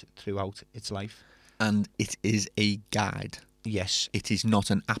requires throughout its life. And it is a guide. Yes. It is not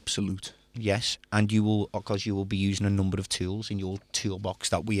an absolute. Yes, and you will be using a number of tools in your toolbox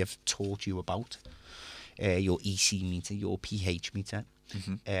that we have taught you about. Your EC meter, your pH meter.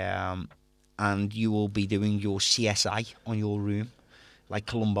 And you will be doing your CSI on your room, like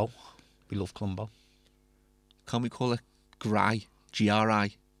Columbo. We love Columbo. Can we call it GRI?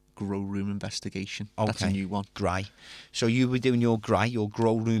 GRI? Grow Room Investigation. Okay. That's a new one. GRI. So you were doing your GRI, your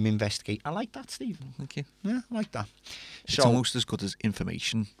Grow Room Investigation. I like that, Stephen. Thank you. Yeah, I like that. It's almost as good as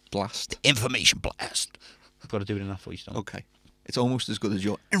Information Blast. Information Blast. I've got to do it in that voice, don't I? Okay. It's almost as good as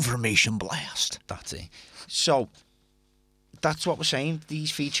your Information Blast. That's it. So, that's what we're saying.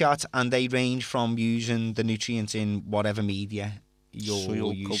 These feed charts, and they range from using the nutrients in whatever media.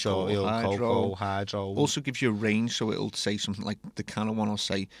 Soil, cocoa, hydro. Also gives you a range, so it'll say something like the Canna one will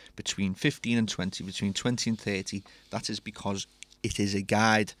say between 15 and 20, between 20 and 30. That is because it is a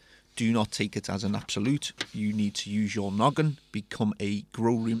guide. Do not take it as an absolute. You need to use your noggin, become a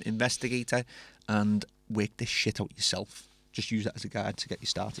grow room investigator, and work this shit out yourself. Just use that as a guide to get you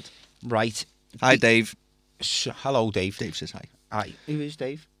started. Right. Hi, Dave. Hello, Dave. Dave says hi. Hi. Who is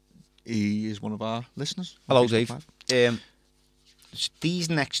Dave? He is one of our listeners. Hello, Dave. These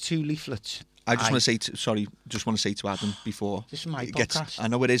next two leaflets. I just want to say to Adam before. This is my podcast. I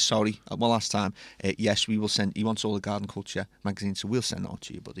know it is, sorry. One last time. Yes, we will send. He wants all the Garden Culture magazines, so we'll send that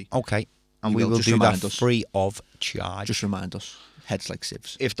to you, buddy. Okay. And we will do that free of charge. Just remind us. Heads like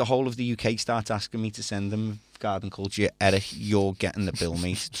sieves. If the whole of the UK starts asking me to send them garden culture, Eric, you're getting the bill,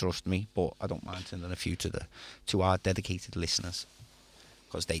 mate. Trust me. But I don't mind sending a few to our dedicated listeners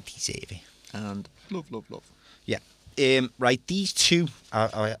because they deserve it. And love. Yeah. Right, these two,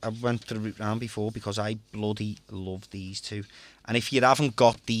 I went the route round before because I bloody love these two. And if you haven't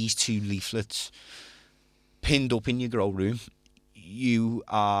got these two leaflets pinned up in your grow room, you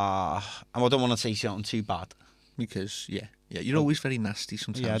are, and I don't want to say something too bad. Because, you're always very nasty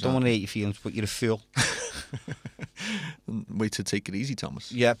sometimes. Yeah, I don't want to hate your feelings, but you're a fool. Way to take it easy,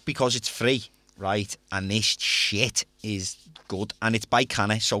 Thomas. Yeah, because it's free, right? And this shit is good. And it's by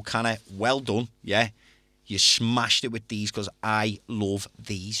Canna, so Canna, well done, yeah? You smashed it with these because I love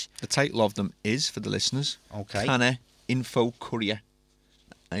these. The title of them is, for the listeners, Okay. Canna Info Courier.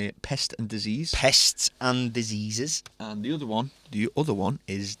 Pest and Disease. Pests and Diseases. And the other one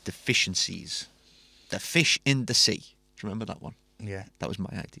is Deficiencies. The Fish in the Sea. Do you remember that one? Yeah. That was my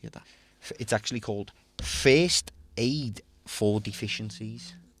idea, that. It's actually called First Aid for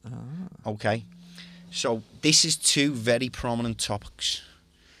Deficiencies. Okay. So this is two very prominent topics.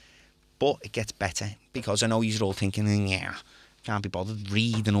 But it gets better because I know you're all thinking, yeah, can't be bothered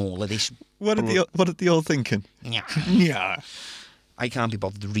reading all of this. What are they all thinking? Yeah. Yeah. I can't be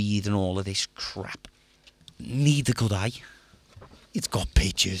bothered reading all of this crap. Need a good eye. It's got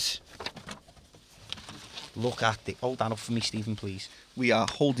pictures. Look at it. Hold that up for me, Stephen, please. We are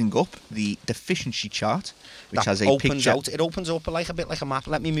holding up the deficiency chart, which That has a opens picture out. It opens up like a bit like a map.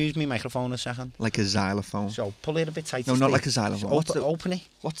 Let me move my microphone a second. like a xylophone. So pull it a bit tighter. No, not Steve. like a xylophone. Open it.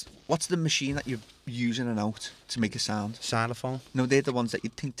 What's the machine that you're using and out to make a sound? Xylophone. No, they're the ones that you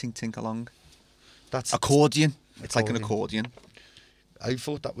tink along. That's Accordion. It's like an accordion. I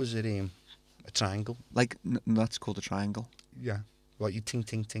thought that was a triangle. Like no, that's called a triangle. Yeah. What you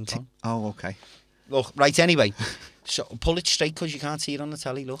tink on? Oh, okay. Look, right. Anyway, so pull it straight because you can't see it on the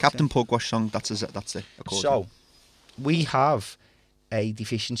telly. Look. Captain Pugwash song. That's it. Accordion. So, we have a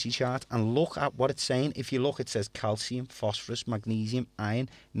deficiency chart, and look at what it's saying. If you look, it says calcium, phosphorus, magnesium, iron,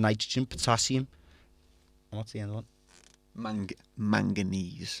 nitrogen, potassium. And what's the end one?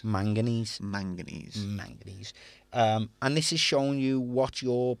 Manganese. Manganese. And this is showing you what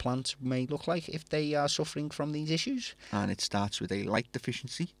your plants may look like if they are suffering from these issues. And it starts with a light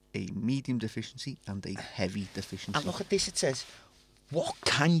deficiency, a medium deficiency, and a heavy deficiency. And look at this, it says, what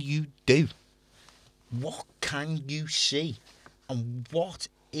can you do? What can you see? And what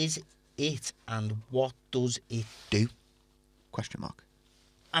is it? And what does it do? Question mark.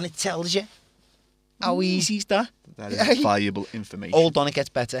 And it tells you. How easy is that? That is valuable information. Hold on, it gets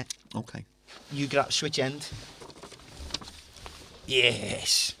better. Okay. You grab switch end.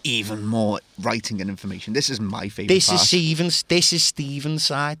 Yes. Even more writing and information. This is my favourite part. This is Stephen's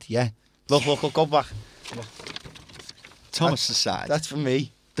side, yeah. Look, go back. Thomas's side. That's for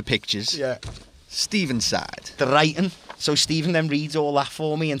me. The pictures. Yeah. Stephen's side. The writing. So Stephen then reads all that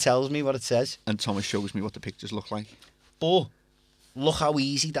for me and tells me what it says. And Thomas shows me what the pictures look like. But look how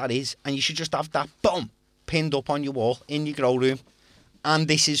easy that is. And you should just have that, boom, pinned up on your wall in your grow room. And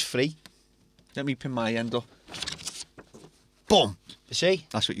this is free. Let me pin my end up. Boom. See?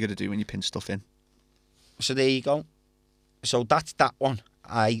 That's what you got to do when you pin stuff in. So there you go. So that's that one.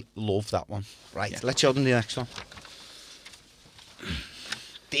 I love that one. Right, let's show them the next one.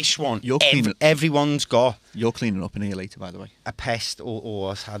 This one, everyone's got. You're cleaning up in here later, by the way. A pest or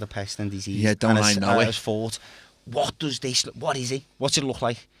has had a pest and disease. Yeah, don't I know it? Has fought. What does this look? What is it? What's it look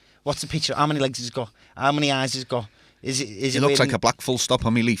like? What's the picture? How many legs has it got? How many eyes has it got? It looks like a black full stop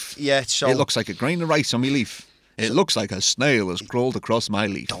on my leaf. Yeah, so it looks like a grain of rice on my leaf. It looks like a snail has crawled across my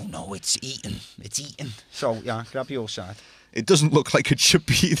leaf. Don't know, it's eaten. So, yeah, grab your side. It doesn't look like it should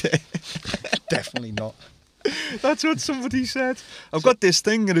be there. Definitely not. That's what somebody said. I've got this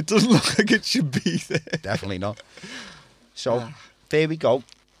thing and it doesn't look like it should be there. Definitely not. So, there we go.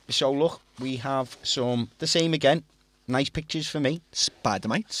 So, look, we have the same again. Nice pictures for me. Spider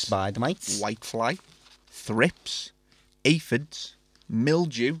mites. Whitefly. Thrips. Aphids.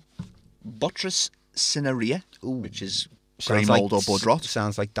 Mildew. Botrytis cinerea, which is grey mold or bud rot.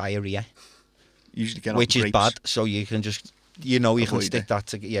 Sounds like diarrhea. Usually get which off is bad, so you can just, you can stick that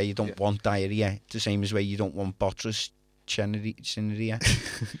to, you don't want diarrhea. The same as where you don't want Botrytis cinerea.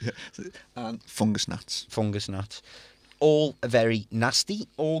 And fungus gnats. All very nasty,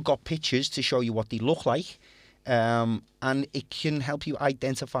 all got pictures to show you what they look like. And it can help you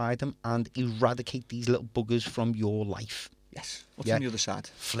identify them and eradicate these little buggers from your life. Yes. What's on the other side?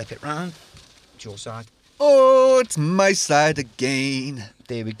 Flip it round. It's your side. Oh, it's my side again.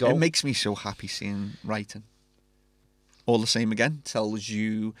 There we go. It makes me so happy seeing writing. All the same again, tells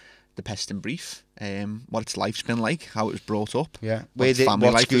you the pest in brief, what its life's been like, how it was brought up, Yeah. what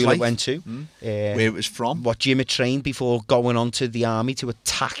School it went to. where it was from, what gym it trained before going on to the army to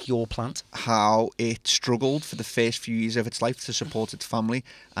attack your plant. how it struggled for the first few years of its life to support its family,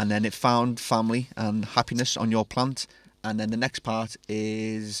 and then it found family and happiness on your plant. And then the next part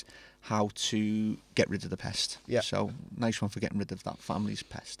is how to get rid of the pest. Yeah. So nice one for getting rid of that family's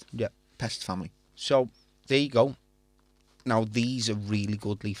pest. Yeah. Pest family. So there you go. Now these are really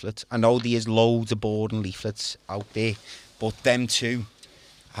good leaflets. I know there's loads of boring leaflets out there, but them two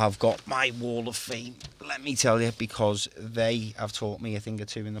have got my wall of fame. Let me tell you, because they have taught me a thing or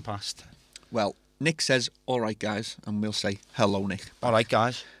two in the past. Well, Nick says, "All right, guys," and we'll say, "Hello, Nick." All right,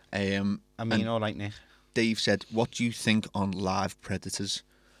 guys. And all right, Nick. Dave said, "What do you think on live predators?"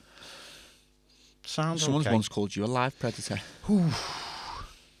 Sounds Someone's okay. once called you a live predator.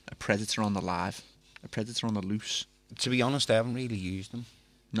 A predator on the live. A predator on the loose. To be honest, I haven't really used them.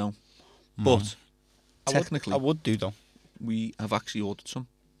 No. But technically, I would do though. we have actually ordered some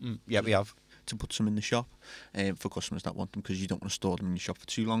Yeah, we have. to put some in the shop for customers that want them, because you don't want to store them in your shop for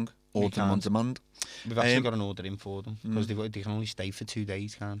too long. Order them on can't. demand. We've actually got an order in for them because they can only stay for 2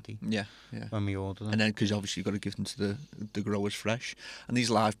 days, can't they? Yeah, yeah. When we order them. And then, because obviously you've got to give them to the growers fresh. And these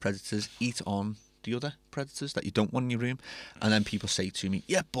live predators eat on the other predators that you don't want in your room. And then people say to me,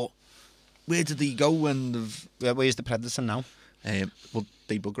 "Yeah, but where did they go when they've..." Yeah, where's the predator now? Well,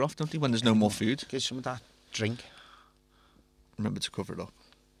 they bugger off, don't they, when there's no more food? Get some of that drink. Remember to cover it up,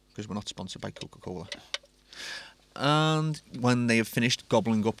 because we're not sponsored by Coca-Cola. And when they have finished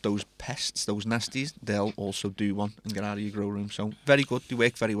gobbling up those pests, those nasties, they'll also do one and get out of your grow room. So very good, they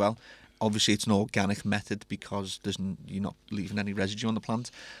work very well. Obviously, it's an organic method because you're not leaving any residue on the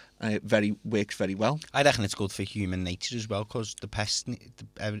plant. Works very well. I reckon it's good for human nature as well, because the pests,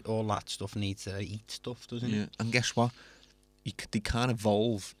 all that stuff needs to eat stuff, doesn't it? Yeah, and guess what? They can't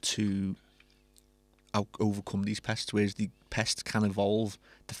evolve to overcome these pests, whereas the pests can evolve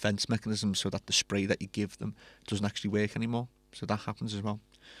defense mechanisms so that the spray that you give them doesn't actually work anymore. So that happens as well.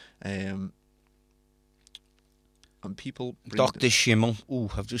 And people... Dr. Schimmel. Ooh,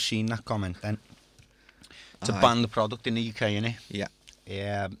 I've just seen that comment then. To ban the product in the UK, innit? Yeah.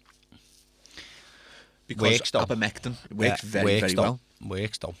 Yeah. Because works though. abamectin works very well.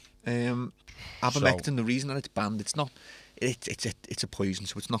 Works though. Abamectin, the reason that it's banned, it's not... It's a poison,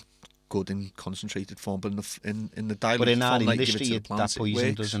 so it's not good in concentrated form, but in the diluted But in our form, industry, that plants, that poison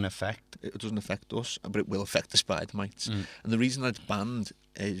it doesn't affect. It doesn't affect us, but it will affect the spider mites. And the reason that it's banned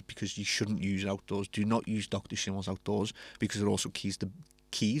is because you shouldn't use it outdoors. Do not use Dr. Schimmel's outdoors, because it also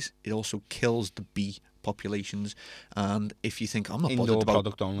it also kills the bee populations. And if you think I'm not Indoor bothered about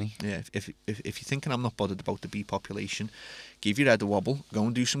product only. Yeah, if you're thinking I'm not bothered about the bee population, give your head a wobble, go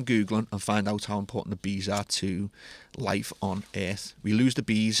and do some Googling and find out how important the bees are to life on Earth. We lose the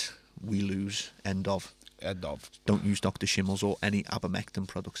bees, we lose. End of. Don't use Dr. Schimmel's or any abamectin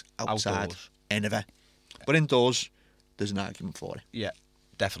products outside. Outdoors. Never. But indoors, there's an argument for it. Yeah,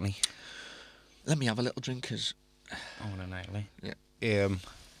 definitely. Let me have a little drink, because... I want to nail it. Yeah.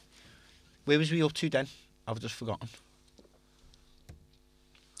 Where was we up to then? I've just forgotten.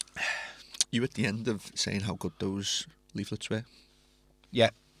 You at the end of saying how good those leaflets were. Yeah,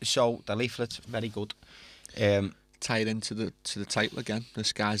 so the leaflet's very good. Tie it into the title again. The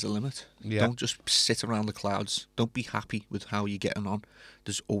sky's the limit. Yeah. Don't just sit around the clouds. Don't be happy with how you're getting on.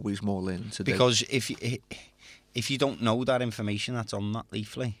 There's always more learning to do. Because if you don't know that information that's on that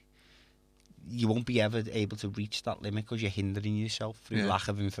leaflet, you won't be ever able to reach that limit, because you're hindering yourself through lack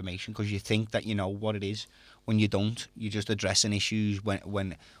of information, because you think that you know what it is when you don't. You're just addressing issues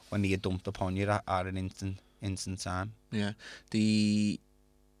when they're dumped upon you at an instant time. Yeah.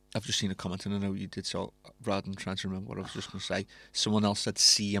 I've just seen a comment, and I know you did, so rather than trying to remember what I was just going to say, someone else said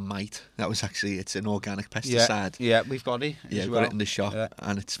 "see a mite." That was actually, it's an organic pesticide. Yeah, we've got it. Yeah, as got well. it in the shop,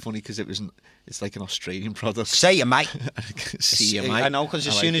 and it's funny because it's like an Australian product. Say ya, mate. See ya, mate. I know, because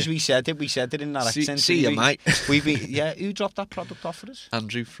as soon as we said it in that accent. See ya, mate. Who dropped that product off for us?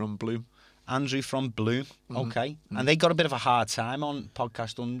 Andrew from Bloom. Okay. And they got a bit of a hard time on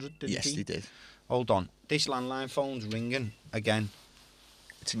podcast 100, didn't Yes, they did. Hold on. This landline phone's ringing again.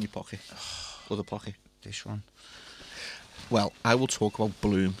 It's in your pocket. Other pocket. This one. Well, I will talk about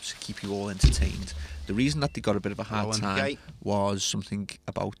Bloom to keep you all entertained. The reason that they got a bit of a hard time was something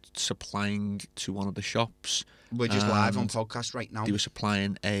about supplying to one of the shops. We're just live on podcast right now. They were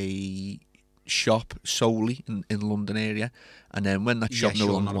supplying a shop solely in London area, and then when that shop no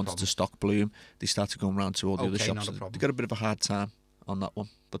longer wanted to stock Bloom, they started going around to all the other shops. They got a bit of a hard time on that one,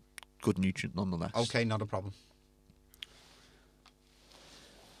 but good nutrient nonetheless. Okay, not a problem.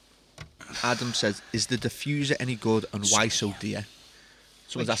 Adam says, "Is the diffuser any good, and why so dear?"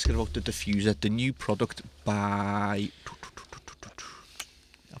 Someone's asking about the diffuser, the new product by...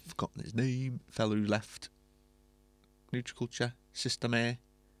 I've forgotten his name. Fellow who left Nutriculture, System A.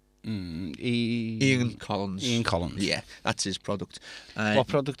 Ian Collins. Ian Collins. Yeah, that's his product. What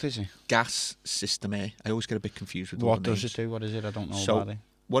product is it? Gas System A. I always get a bit confused with What the does names. it do? What is it? I don't know So, about it.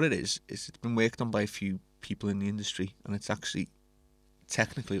 what it is it's been worked on by a few people in the industry, and it's actually...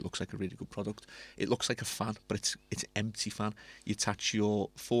 Technically, it looks like a really good product. It looks like a fan, but it's an empty fan. You attach your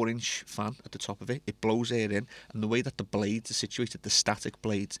 4-inch fan at the top of it. It blows air in, and the way that the blades are situated, the static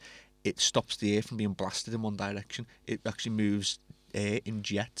blades, it stops the air from being blasted in one direction. It actually moves air in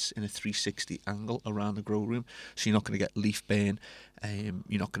jets in a 360 angle around the grow room, so you're not going to get leaf burn.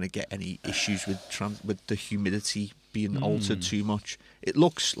 You're not going to get any issues with the humidity being altered too much. It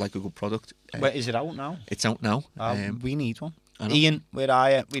looks like a good product. Where is it out now? It's out now. We need one. I know. Ian, where are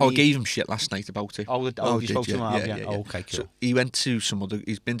you? I gave him shit last night about it. You spoke to him, have you? Oh, okay, cool. So he went to some other...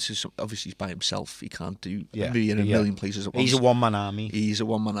 He's been to some... Obviously, he's by himself. He can't be in a Yeah. million places at once. He's a one-man army. He's a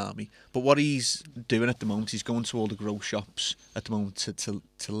one-man army. But what he's doing at the moment, he's going to all the grow shops at the moment to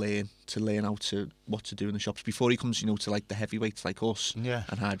learn how what to do in the shops before he comes, to like the heavyweights like us Yeah.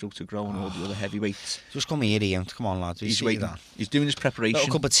 and Hydro to Grow and all the other heavyweights. Just come here, Ian. Come on, lads. He's waiting. That. He's doing his preparation.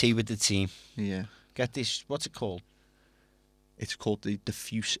 Little cup of tea with the team. Yeah. Get this. What's it called? It's called the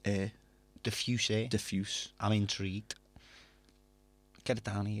Diffuse Air. Diffuse air. Diffuse. I'm intrigued. Get it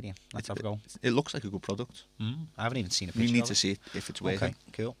down here, Ian. Let's have a go. It looks like a good product. I haven't even seen a picture. You need of to it. see it if it's working. Okay,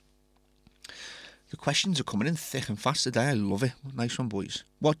 cool. The questions are coming in thick and fast today. I love it. Nice one, boys.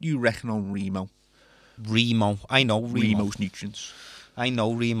 What do you reckon on Remo? Remo. I know Remo. Remo's nutrients. I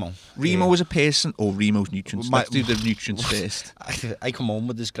know Remo. Remo as a person or Remo's nutrients? Let's do the nutrients first. I come home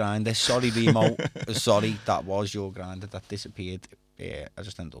with this grinder. Sorry, Remo. Sorry, that was your grinder that disappeared. Yeah, I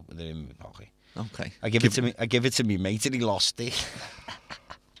just ended up with it in my pocket. Okay. I give it to me mate and he lost it.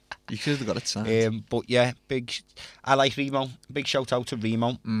 You should have got it signed. But yeah, I like Remo. Big shout out to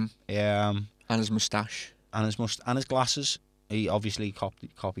Remo. And his moustache. And his glasses. He obviously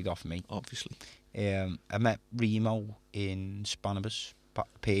copied off me. Obviously. I met Remo in Spanibus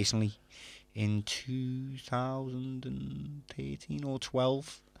personally in 2013 or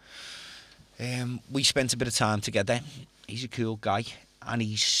 12. We spent a bit of time together. He's a cool guy and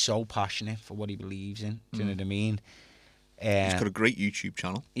he's so passionate for what he believes in. Do you know what I mean? He's got a great YouTube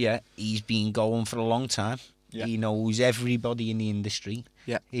channel. Yeah, he's been going for a long time. Yeah. He knows everybody in the industry.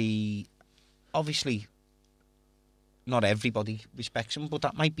 Yeah. He obviously, not everybody respects him, but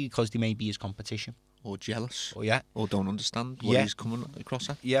that might be because they may be his competition. Or jealous. Oh yeah. Or don't understand what he's coming across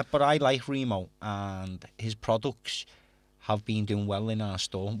at. Yeah, but I like Remo and his products have been doing well in our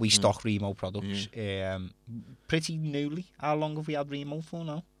store. We stock Remo products pretty newly. How long have we had Remo for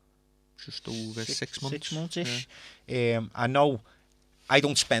now? Just over 6 months. 6 months-ish. I know I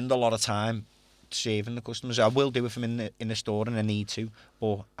don't spend a lot of time saving the customers. I will do it from in the store and I need to,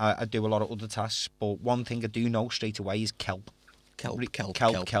 but I do a lot of other tasks. But one thing I do know straight away is kelp. Kelp. To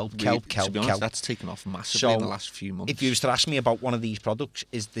be honest, that's taken off massively in the last few months. If you was to ask me about one of these products,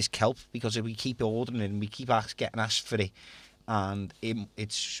 is this kelp? Because if we keep ordering it and we keep getting asked for it, and it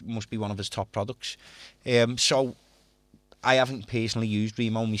must be one of his top products. So I haven't personally used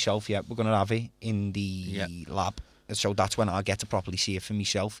Remo myself yet. We're going to have it in the lab. So that's when I get to properly see it for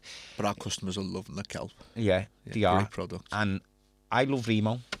myself. But our customers are loving the kelp. Yeah, they are. Great product. And I love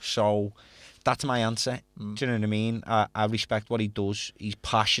Remo, so that's my answer. Do you know what I mean? I respect what he does. He's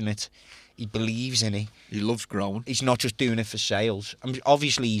passionate. He believes in it. He loves growing. He's not just doing it for sales. I mean,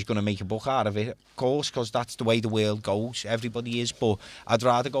 obviously, he's going to make a buck out of it, of course, because that's the way the world goes. Everybody is. But I'd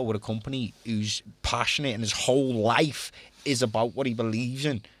rather go with a company who's passionate and his whole life is about what he believes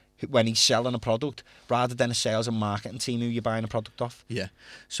in when he's selling a product, rather than a sales and marketing team who you're buying a product off. Yeah.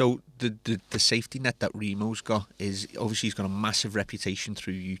 So the safety net that Remo's got is, obviously he's got a massive reputation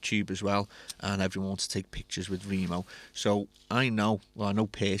through YouTube as well, and everyone wants to take pictures with Remo. So I know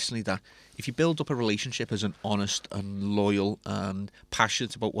personally that if you build up a relationship as an honest and loyal and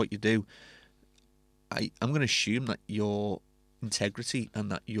passionate about what you do, I'm going to assume that your integrity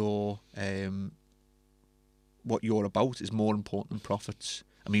and that your what you're about is more important than profits.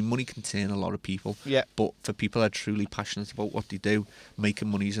 I mean, money can turn a lot of people. Yeah. But for people that are truly passionate about what they do, making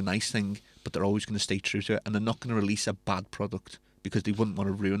money is a nice thing, but they're always going to stay true to it, and they're not going to release a bad product because they wouldn't want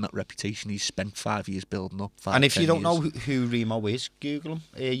to ruin that reputation he's spent 5 years building up. And if you don't know who Remo is, Google him.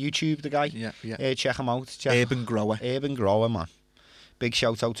 YouTube, the guy. Yeah. Check him out. Urban Grower. Urban Grower, man. Big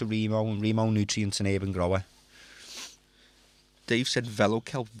shout out to Remo and Remo Nutrients and Urban Grower. Dave said Velo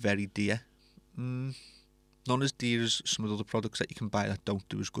Kelp very dear. Not as dear as some of the other products that you can buy that don't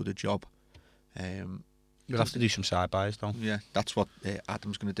do as good a job. You'll have to do some side-bys, though. Yeah, that's what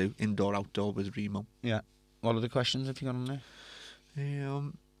Adam's going to do, indoor, outdoor with Remo. Yeah. What other questions have you got on there?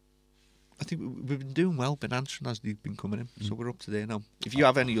 I think we've been doing well, been answering as they've been coming in, so we're up to there now. If you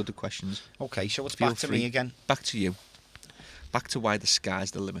have any other questions... Okay, so it's back to me again. Back to you. Back to why the sky's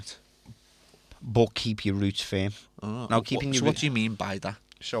the limit. But keep your roots firm. Oh, Now, keeping so what do you mean by that?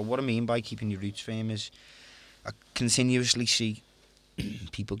 So what I mean by keeping your roots firm is I continuously see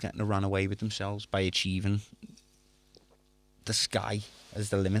people getting run away with themselves by achieving the sky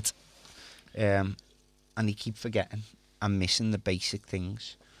as the limit. And they keep forgetting and missing the basic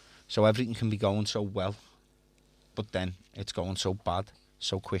things. So everything can be going so well, but then it's going so bad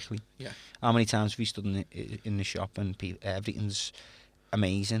so quickly. Yeah. How many times have we stood in the shop and everything's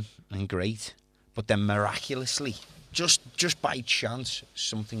amazing and great, but then miraculously, just by chance,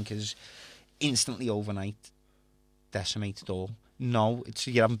 something is instantly overnight decimated all. No, it's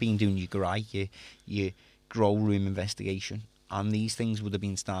you haven't been doing your GRI, your grow room investigation, and these things would have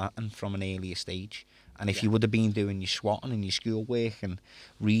been starting from an earlier stage. And if you would have been doing your swatting and your schoolwork and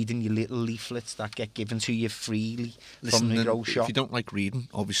reading your little leaflets that get given to you freely from the grow shop. If you don't like reading,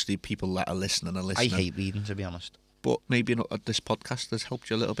 obviously people that are listening are listening. I hate reading, to be honest. But maybe this podcast has helped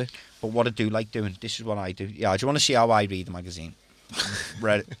you a little bit. But what I do like doing, this is what I do. Yeah, do you want to see how I read the magazine?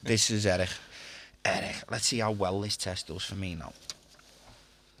 This is Eric. Eric, let's see how well this test does for me now.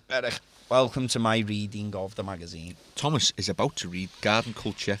 Eric, welcome to my reading of the magazine. Thomas is about to read Garden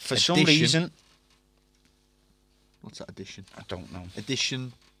Culture. For some reason... What's that edition? I don't know.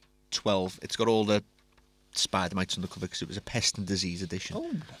 Edition 12. It's got all the spider mites on the cover because it was a pest and disease edition.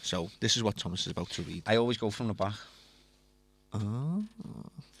 Oh. So this is what Thomas is about to read. I always go from the back. Oh.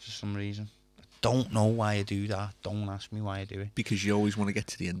 For some reason. I don't know why I do that. Don't ask me why I do it. Because you always want to get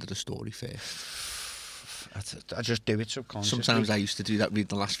to the end of the story first. I just do it subconsciously. Sometimes I used to do that, read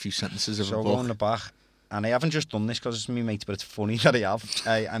the last few sentences of a book. So I go on the back. And I haven't just done this because it's me mate, but it's funny that I have.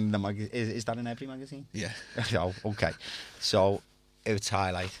 And is that in every magazine? Yeah. Oh, okay. So it's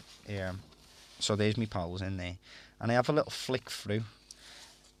highlight. So there's me pals in there. And I have a little flick through.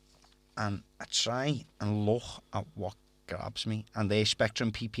 And I try and look at what grabs me. And there's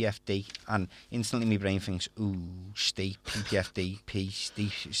Spectrum PPFD. And instantly my brain thinks, ooh, stay PPFD,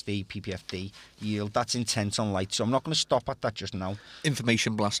 stay PPFD, yield. That's intense on light. So I'm not going to stop at that just now.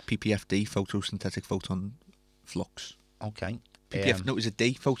 Information blast, PPFD, photosynthetic photon flux. Okay. PPF, no, it was a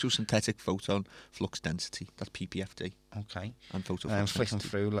D, photosynthetic photon flux density. That's PPFD. Okay. And photo I'm flux flicking density.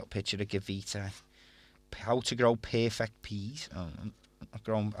 through a little picture of Gavita. How to grow perfect peas.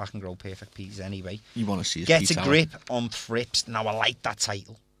 I can grow perfect peas anyway. You want to see his Get pea a tower. grip on thrips. Now I like that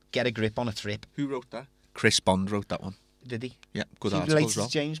title. Get a grip on a thrip. Who wrote that? Chris Bond wrote that one. Did he? Yeah, good Is he article related as well.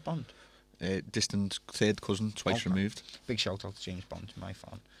 to James Bond? Distant third cousin, twice Okay. removed. Big shout out to James Bond, my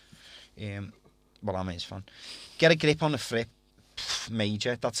fan. Well, I'm his fan. Get a grip on the thrip.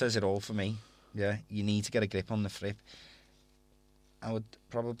 Major. That says it all for me. Yeah, you need to get a grip on the thrip. I would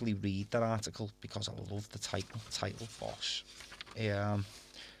probably read that article because I love the title. Title boss.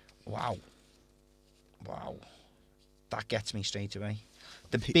 Wow. That gets me straight away.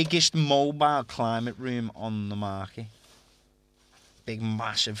 The biggest mobile climate room on the market. Big,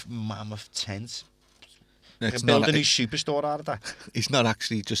 massive, mammoth tent. No, You can build a new superstore out of that. He's not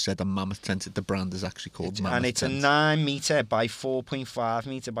actually just said a mammoth tent. The brand is actually called Mammoth And it's Tent. a 9 metre by 4.5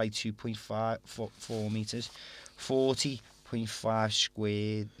 metre by 2.4 metres. 40.5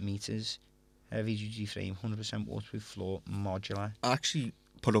 square metres. Heavy duty frame, 100% waterproof floor, modular. I actually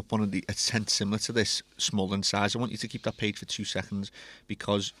put up one of a tent similar to this, small in size. I want you to keep that page for 2 seconds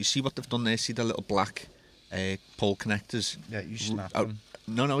because you see what they've done there. See the little black pole connectors? Yeah, you snapped them.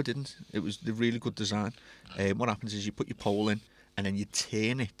 No, I didn't. It was the really good design. What happens is you put your pole in and then you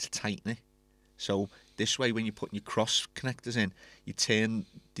turn it to tighten it. So this way, when you're putting your cross connectors in, you turn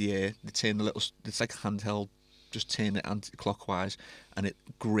the little. It's like a handheld. Just turn it anti-clockwise, and it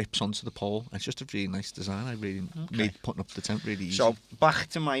grips onto the pole. And it's just a really nice design. I really made putting up the tent really easy. So back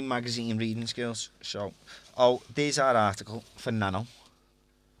to my magazine reading skills. So, there's our article for Nano.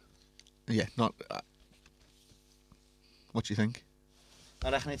 Yeah, not. What do you think?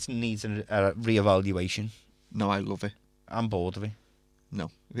 I reckon it needs a re-evaluation. No, I love it. I'm bored of it.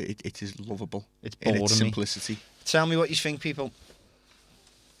 No, it is lovable. It's in boring its me. simplicity. Tell me what you think, people.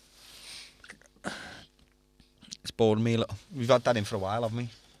 It's boring me a little. We've had that in for a while, haven't we?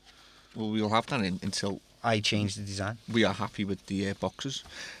 Well, we'll have that in until I changed the design. we are happy with the boxes.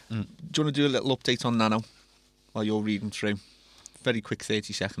 Do you want to do a little update on Nano while you're reading through? Very quick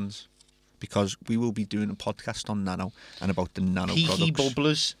 30 seconds. Because we will be doing a podcast on Nano and about the Nano Peaky products.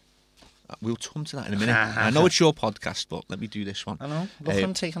 bubblers. We'll come to that in a minute. I know it's your podcast, but let me do this one. I know. Look,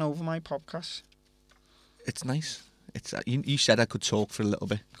 I'm taking over my podcast. It's nice. It's you said I could talk for a little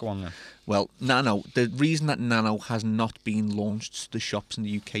bit. Go on then. Well, Nano, the reason that Nano has not been launched to the shops in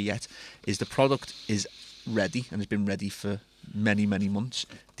the UK yet is the product is ready and has been ready for many, many months.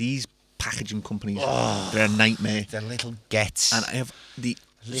 These packaging companies, they're a nightmare. The little gets. And I have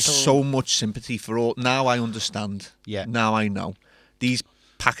so much sympathy for all. Now I understand. Yeah. Now I know. These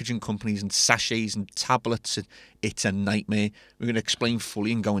packaging companies and sachets and tablets, it's a nightmare. We're going to explain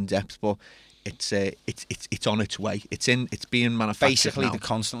fully and go in depth, but it's on its way. It's being manufactured. Basically, now. they're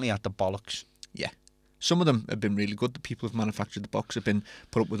constantly at the bollocks. Yeah. Some of them have been really good. The people who've manufactured the box have been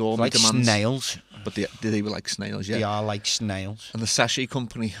put up with all Like the demands. snails. But they were like snails, yeah. They are like snails. And the sachet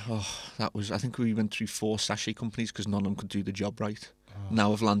company, I think we went through 4 sachet companies because none of them could do the job right.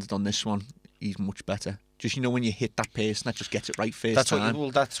 Now I've landed on this one. He's much better. Just, when you hit that person that just gets it right first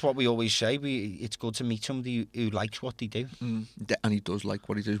time. That's what we always say. It's good to meet somebody who likes what they do. And he does like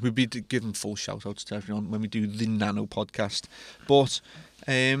what he does. We'll be giving full shout outs to everyone when we do the Nano podcast. But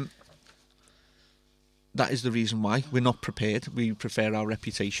that is the reason why we're not prepared. We prefer our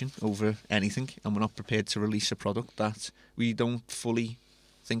reputation over anything, and we're not prepared to release a product that we don't fully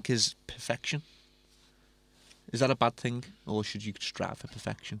think is perfection. Is that a bad thing, or should you strive for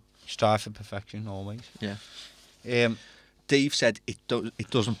perfection? Strive for perfection, always. Yeah. Dave said it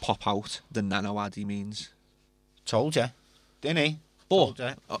doesn't pop out the Nano ad he means. Told you, didn't he?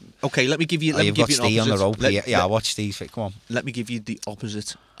 But okay, let me give you. You've got Steve on the rope. I watch Steve. Come on. Let me give you the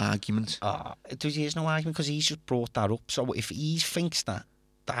opposite argument. There's no argument because he's just brought that up. So if he thinks that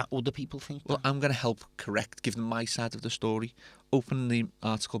other people think. Well, I'm going to help give them my side of the story. Open the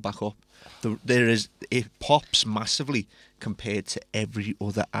article back up. It pops massively compared to every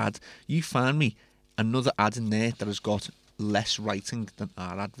other ad. You find me another ad in there that has got less writing than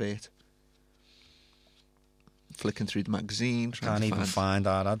our advert. Flicking through the magazine. Can't even find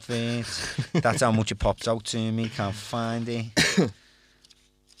our advert. That's how much it pops out to me. Can't find it.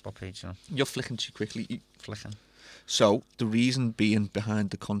 What page on? You're flicking too quickly. Flicking. So the reason being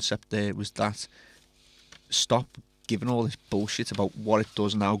behind the concept there was that stop giving all this bullshit about what it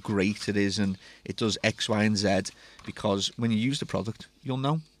does and how great it is and it does X, Y, and Z, because when you use the product, you'll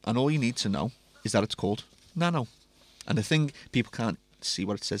know. And all you need to know is that it's called Nano. And the thing people can't see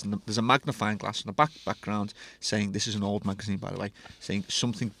what it says. There's a magnifying glass in the background saying, this is an old magazine, by the way, saying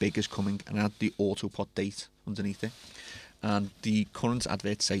something big is coming, and add the Autopod date underneath it. And the current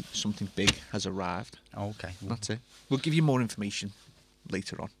adverts say something big has arrived. Okay. That's it. We'll give you more information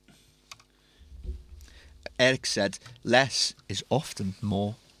later on. Eric said, less is often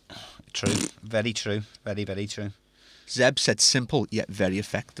more. True. Very true. Very, very true. Zeb said, simple yet very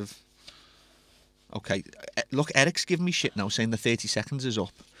effective. Okay, look, Eric's giving me shit now, saying the 30 seconds is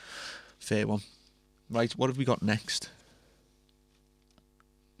up. Fair one. Right, what have we got next?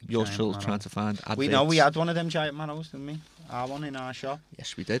 You're still trying to find adverts. We know we had one of them giant manos, didn't we? Our one in our shop.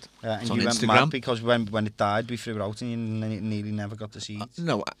 Yes, we did. And it's you on went Instagram. mad because when it died, we threw it out and you nearly never got the seeds.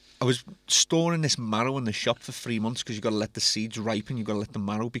 No, I was storing this marrow in the shop for 3 months because you've got to let the seeds ripen. You've got to let the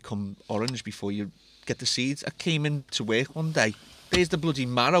marrow become orange before you get the seeds. I came in to work one day. There's the bloody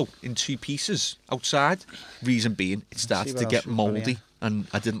marrow in 2 pieces outside. Reason being, it started to get mouldy and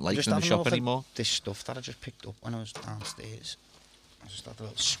I didn't like it in the shop anymore. This stuff that I just picked up when I was downstairs. I just had a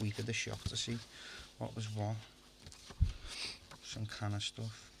little sweep of the shop to see what was what. Some kind of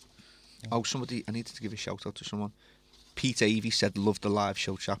stuff. Oh, I needed to give a shout out to someone. Pete Avey said, love the live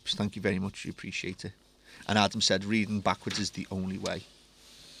show, chaps. Thank you very much. We appreciate it. And Adam said, reading backwards is the only way.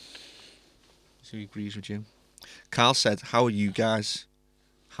 So he agrees with you. Carl said, how are you guys?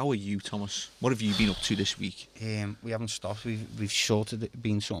 How are you, Thomas? What have you been up to this week? We haven't stopped. We've shorted it,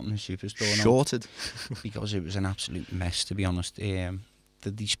 been sorting the superstore now. Shorted? Because it was an absolute mess, to be honest. The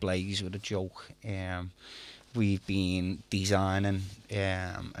displays were a joke. We've been designing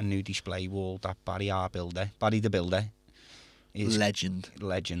a new display wall that Barry the Builder, is legend.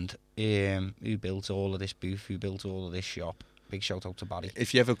 Who built all of this booth, who built all of this shop. Big shout out to Barry.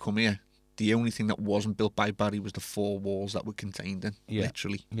 If you ever come here, the only thing that wasn't built by Barry was the 4 walls that were contained in,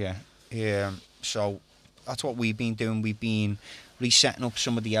 literally. Yeah. So that's what we've been doing. We've been resetting up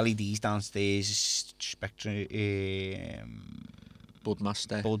some of the LEDs downstairs, Spectrum,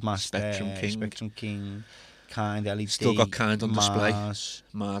 Budmaster, Spectrum King, Kind LED. Still got Kind on Mars. display.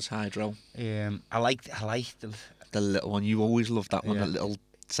 Mars Hydro. I like the little one. You always loved that one. The little.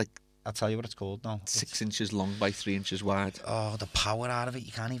 It's like. I'll tell you what it's called now. 6 inches long by 3 inches wide. Oh, the power out of it.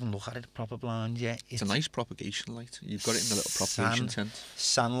 You can't even look at it proper blind yet. It's a nice propagation light. You've got it in the little propagation tent.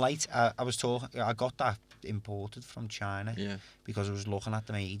 Sunlight. I got that imported from China. Yeah. Because I was looking at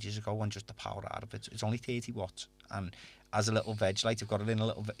them ages ago and just the power out of it. It's only 30 watts. And as a little veg light. I've got it in a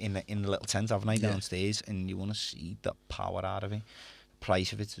little in a little tent, haven't I, downstairs? And you want to see the power out of it. The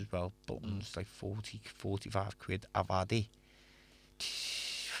price of it as well. Buttons like 40, 45 quid. I've had it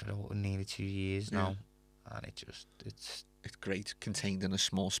for nearly 2 years now, and it's great, contained in a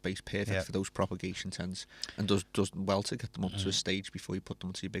small space, perfect for those propagation tents, and does well to get them up to a stage before you put them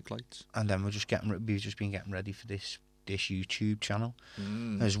onto your big lights. And then we've just been getting ready for this YouTube channel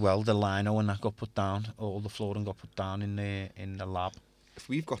as well. The lino and that got put down, all the flooring got put down in the lab. If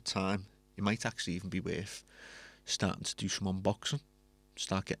we've got time, it might actually even be worth starting to do some unboxing.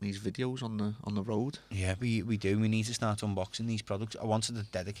 Start getting these videos on the road. Yeah, we do. We need to start unboxing these products. I wanted to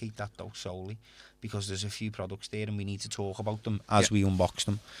dedicate that though solely because there's a few products there and we need to talk about them as we unbox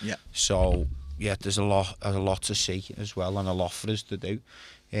them. Yeah. So yeah, there's a lot to see as well and a lot for us to do.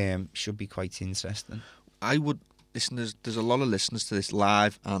 Should be quite interesting. I would listen. There's a lot of listeners to this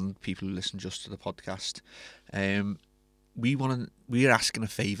live and people who listen just to the podcast. We're asking a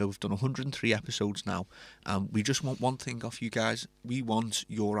favour. We've done 103 episodes now, and we just want one thing off you guys. We want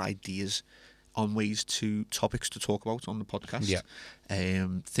your ideas on topics to talk about on the podcast. Yeah.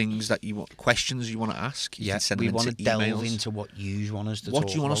 Things that you want, questions you want to ask. You can send we them want into to delve emails. into what you want us to What talk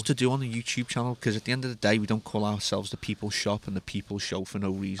do you want about. us to do on the YouTube channel? Because at the end of the day, we don't call ourselves the People Shop and the People Show for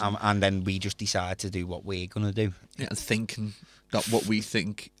no reason. And then we just decide to do what we're going to do. Yeah, and thinking that what we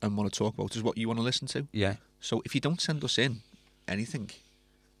think and want to talk about is what you want to listen to. Yeah. So if you don't send us in anything,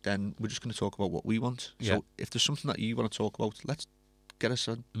 then we're just going to talk about what we want. Yeah. So if there's something that you want to talk about, let's get us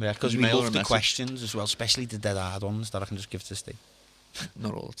a because we email or a love the message. questions as well, especially the dead hard ones that I can just give to Steve.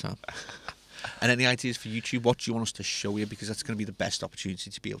 Not all the time. And any ideas for YouTube? What do you want us to show you? Because that's going to be the best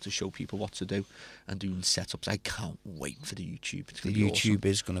opportunity to be able to show people what to do and doing setups. I can't wait for the YouTube. It's The going to be YouTube awesome.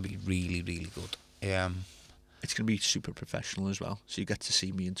 is going to be really, really good. It's going to be super professional as well. So you get to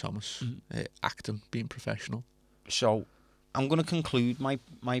see me and Thomas acting, being professional. So I'm going to conclude my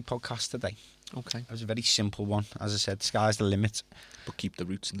podcast today. Okay. It was a very simple one. As I said, sky's the limit. But keep the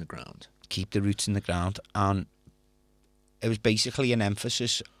roots in the ground. Keep the roots in the ground. And it was basically an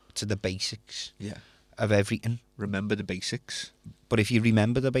emphasis to the basics of everything. Remember the basics. But if you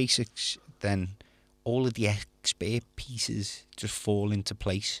remember the basics, then all of the expert pieces just fall into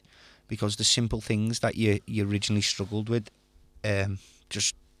place, because the simple things that you originally struggled with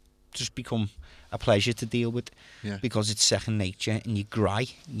just become a pleasure to deal with, because it's second nature, and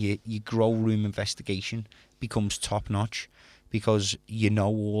your grow room investigation becomes top notch because you know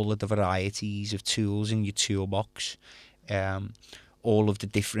all of the varieties of tools in your toolbox, all of the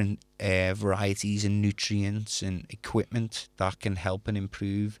different varieties and nutrients and equipment that can help and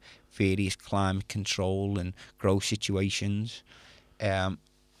improve various climate control and grow situations, and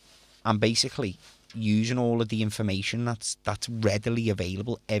basically using all of the information that's readily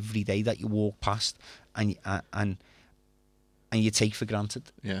available every day that you walk past and you take for granted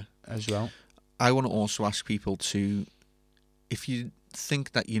as well. I want to also ask people to, if you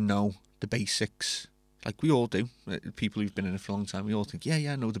think that you know the basics, like we all do, people who've been in it for a long time, we all think,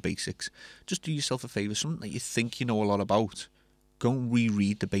 I know the basics. Just do yourself a favour, something that you think you know a lot about, go and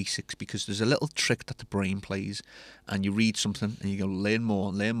reread the basics, because there's a little trick that the brain plays, and you read something and you go learn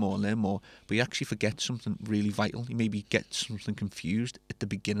more, but you actually forget something really vital. You maybe get something confused at the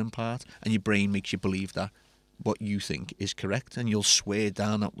beginning part, and your brain makes you believe that what you think is correct, and you'll swear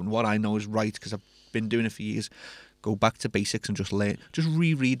down that what I know is right because I've been doing it for years. Go back to basics and just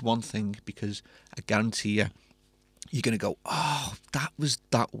reread one thing, because I guarantee you're going to go, oh, that was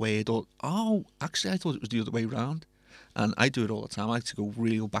that word, or oh, actually I thought it was the other way around. And I do it all the time. I like to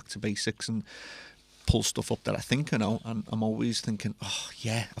go back to basics and pull stuff up that I think I know, and I'm always thinking, oh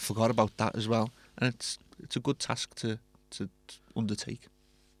yeah, I forgot about that as well. And it's a good task to undertake.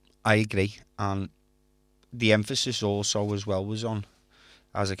 I agree, and the emphasis also as well was on,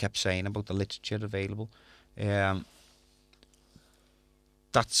 as I kept saying, about the literature available.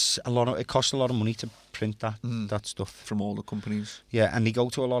 That's a lot. It costs a lot of money to print that stuff from all the companies. Yeah, and they go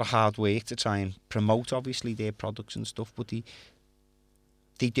to a lot of hard work to try and promote, obviously, their products and stuff. But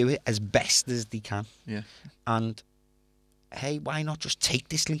they do it as best as they can. Yeah. And hey, why not just take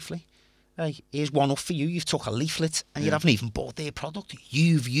this leaflet? Hey, here's one up for you. You've took a leaflet and you haven't even bought their product.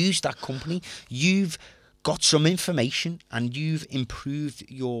 You've used that company. You've got some information and you've improved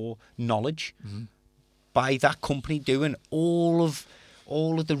your knowledge by that company doing all of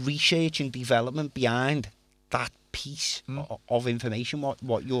the research and development behind that piece of information,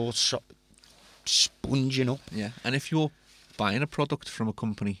 what you're sponging up. Yeah, and if you're buying a product from a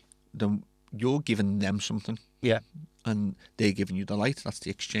company, then you're giving them something. Yeah. And they're giving you the light. That's the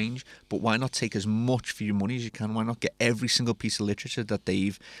exchange. But why not take as much for your money as you can? Why not get every single piece of literature that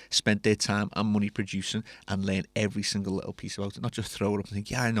they've spent their time and money producing and learn every single little piece about it? Not just throw it up and think,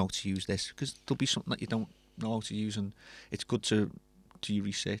 yeah, I know how to use this, because there'll be something that you don't know how to use, and it's good to do your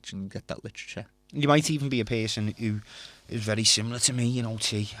research and get that literature. You might even be a person who is very similar to me, you know,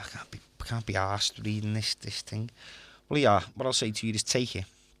 I can't be arsed reading this thing. Well, yeah, what I'll say to you is take it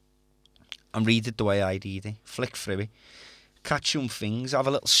and read it the way I read it, flick through it, catch some things, have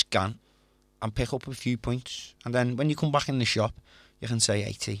a little scan and pick up a few points, and then when you come back in the shop you can say,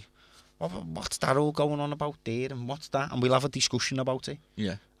 hey T, what's that all going on about there, and what's that, and we'll have a discussion about it.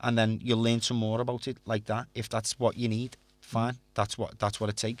 Yeah. And then you'll learn some more about it like that. If that's what you need, fine, that's what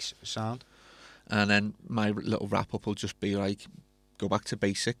it takes. Sound. And then my little wrap up will just be like, go back to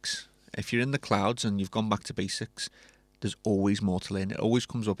basics. If you're in the clouds and you've gone back to basics, there's always more to learn. It always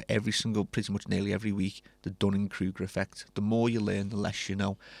comes up pretty much nearly every week, the Dunning-Kruger effect. The more you learn, the less you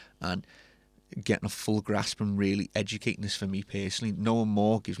know. And getting a full grasp and really educating this, for me personally, knowing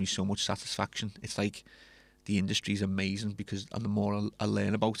more gives me so much satisfaction. It's like the industry is amazing, because and the more I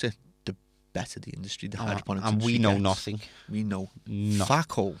learn about it, the better the industry, the hydroponics and industry we know gets. nothing. We know nothing.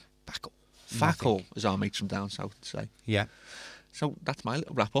 Fuck all. Fuck all, as our mates from down south say. Yeah. So that's my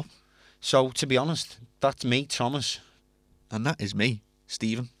little wrap up. So to be honest, that's me, Thomas. And that is me,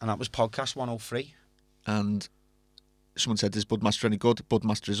 Stephen. And that was podcast 103. And someone said, is Budmaster any good?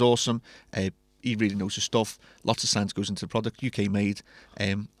 Budmaster is awesome. He really knows his stuff. Lots of science goes into the product. UK made.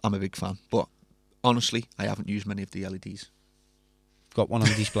 I'm a big fan. But honestly, I haven't used many of the LEDs. Got one on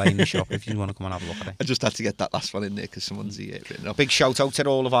display in the shop if you want to come and have a look at it. I just had to get that last one in there because someone's written up. Big shout out to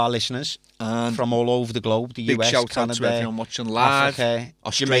all of our listeners and from all over the globe. The big US, shout Canada, out to everyone watching live. Africa,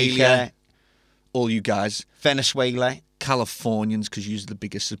 Australia, Jamaica, all you guys. Venezuela, Californians, because you're the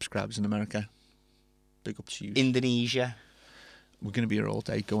biggest subscribers in America. Big up to you. Indonesia. We're going to be here all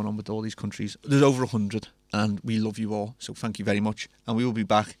day going on with all these countries. There's over 100 and we love you all. So thank you very much. And we will be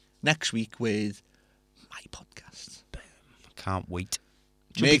back next week with my podcast. Can't wait.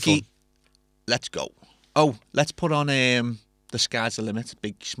 Mickey, let's go. Oh, let's put on The Sky's the Limit,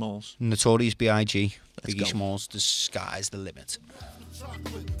 Big Smalls. Notorious B.I.G. Let's Biggie go. Smalls, The Sky's the Limit.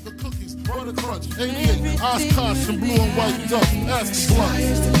 Chocolate, the cookies, butter crunch, 88, Oshkosh, and blue and white duck, ask the Sky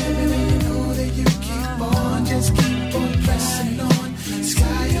is the limit and you know that you keep on, just keep on pressing on.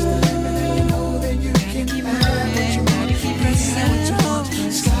 Sky is the limit and you know that you can have what you want, be what you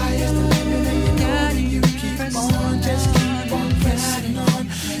want. Sky is the limit and you know that you keep on, just keep on pressing on.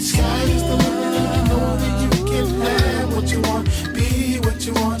 Sky is the limit and you know that you can have what you want, be what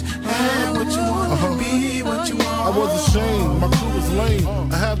you want, have what you want, be what you want. I was ashamed, my crew was lame.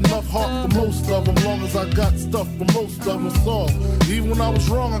 I had enough heart for most of them, long as I got stuff for most of them soft. Even when I was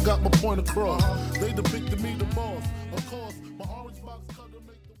wrong, I got my point across. They depicted me the boss. Of course, my orange box cut to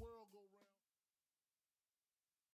make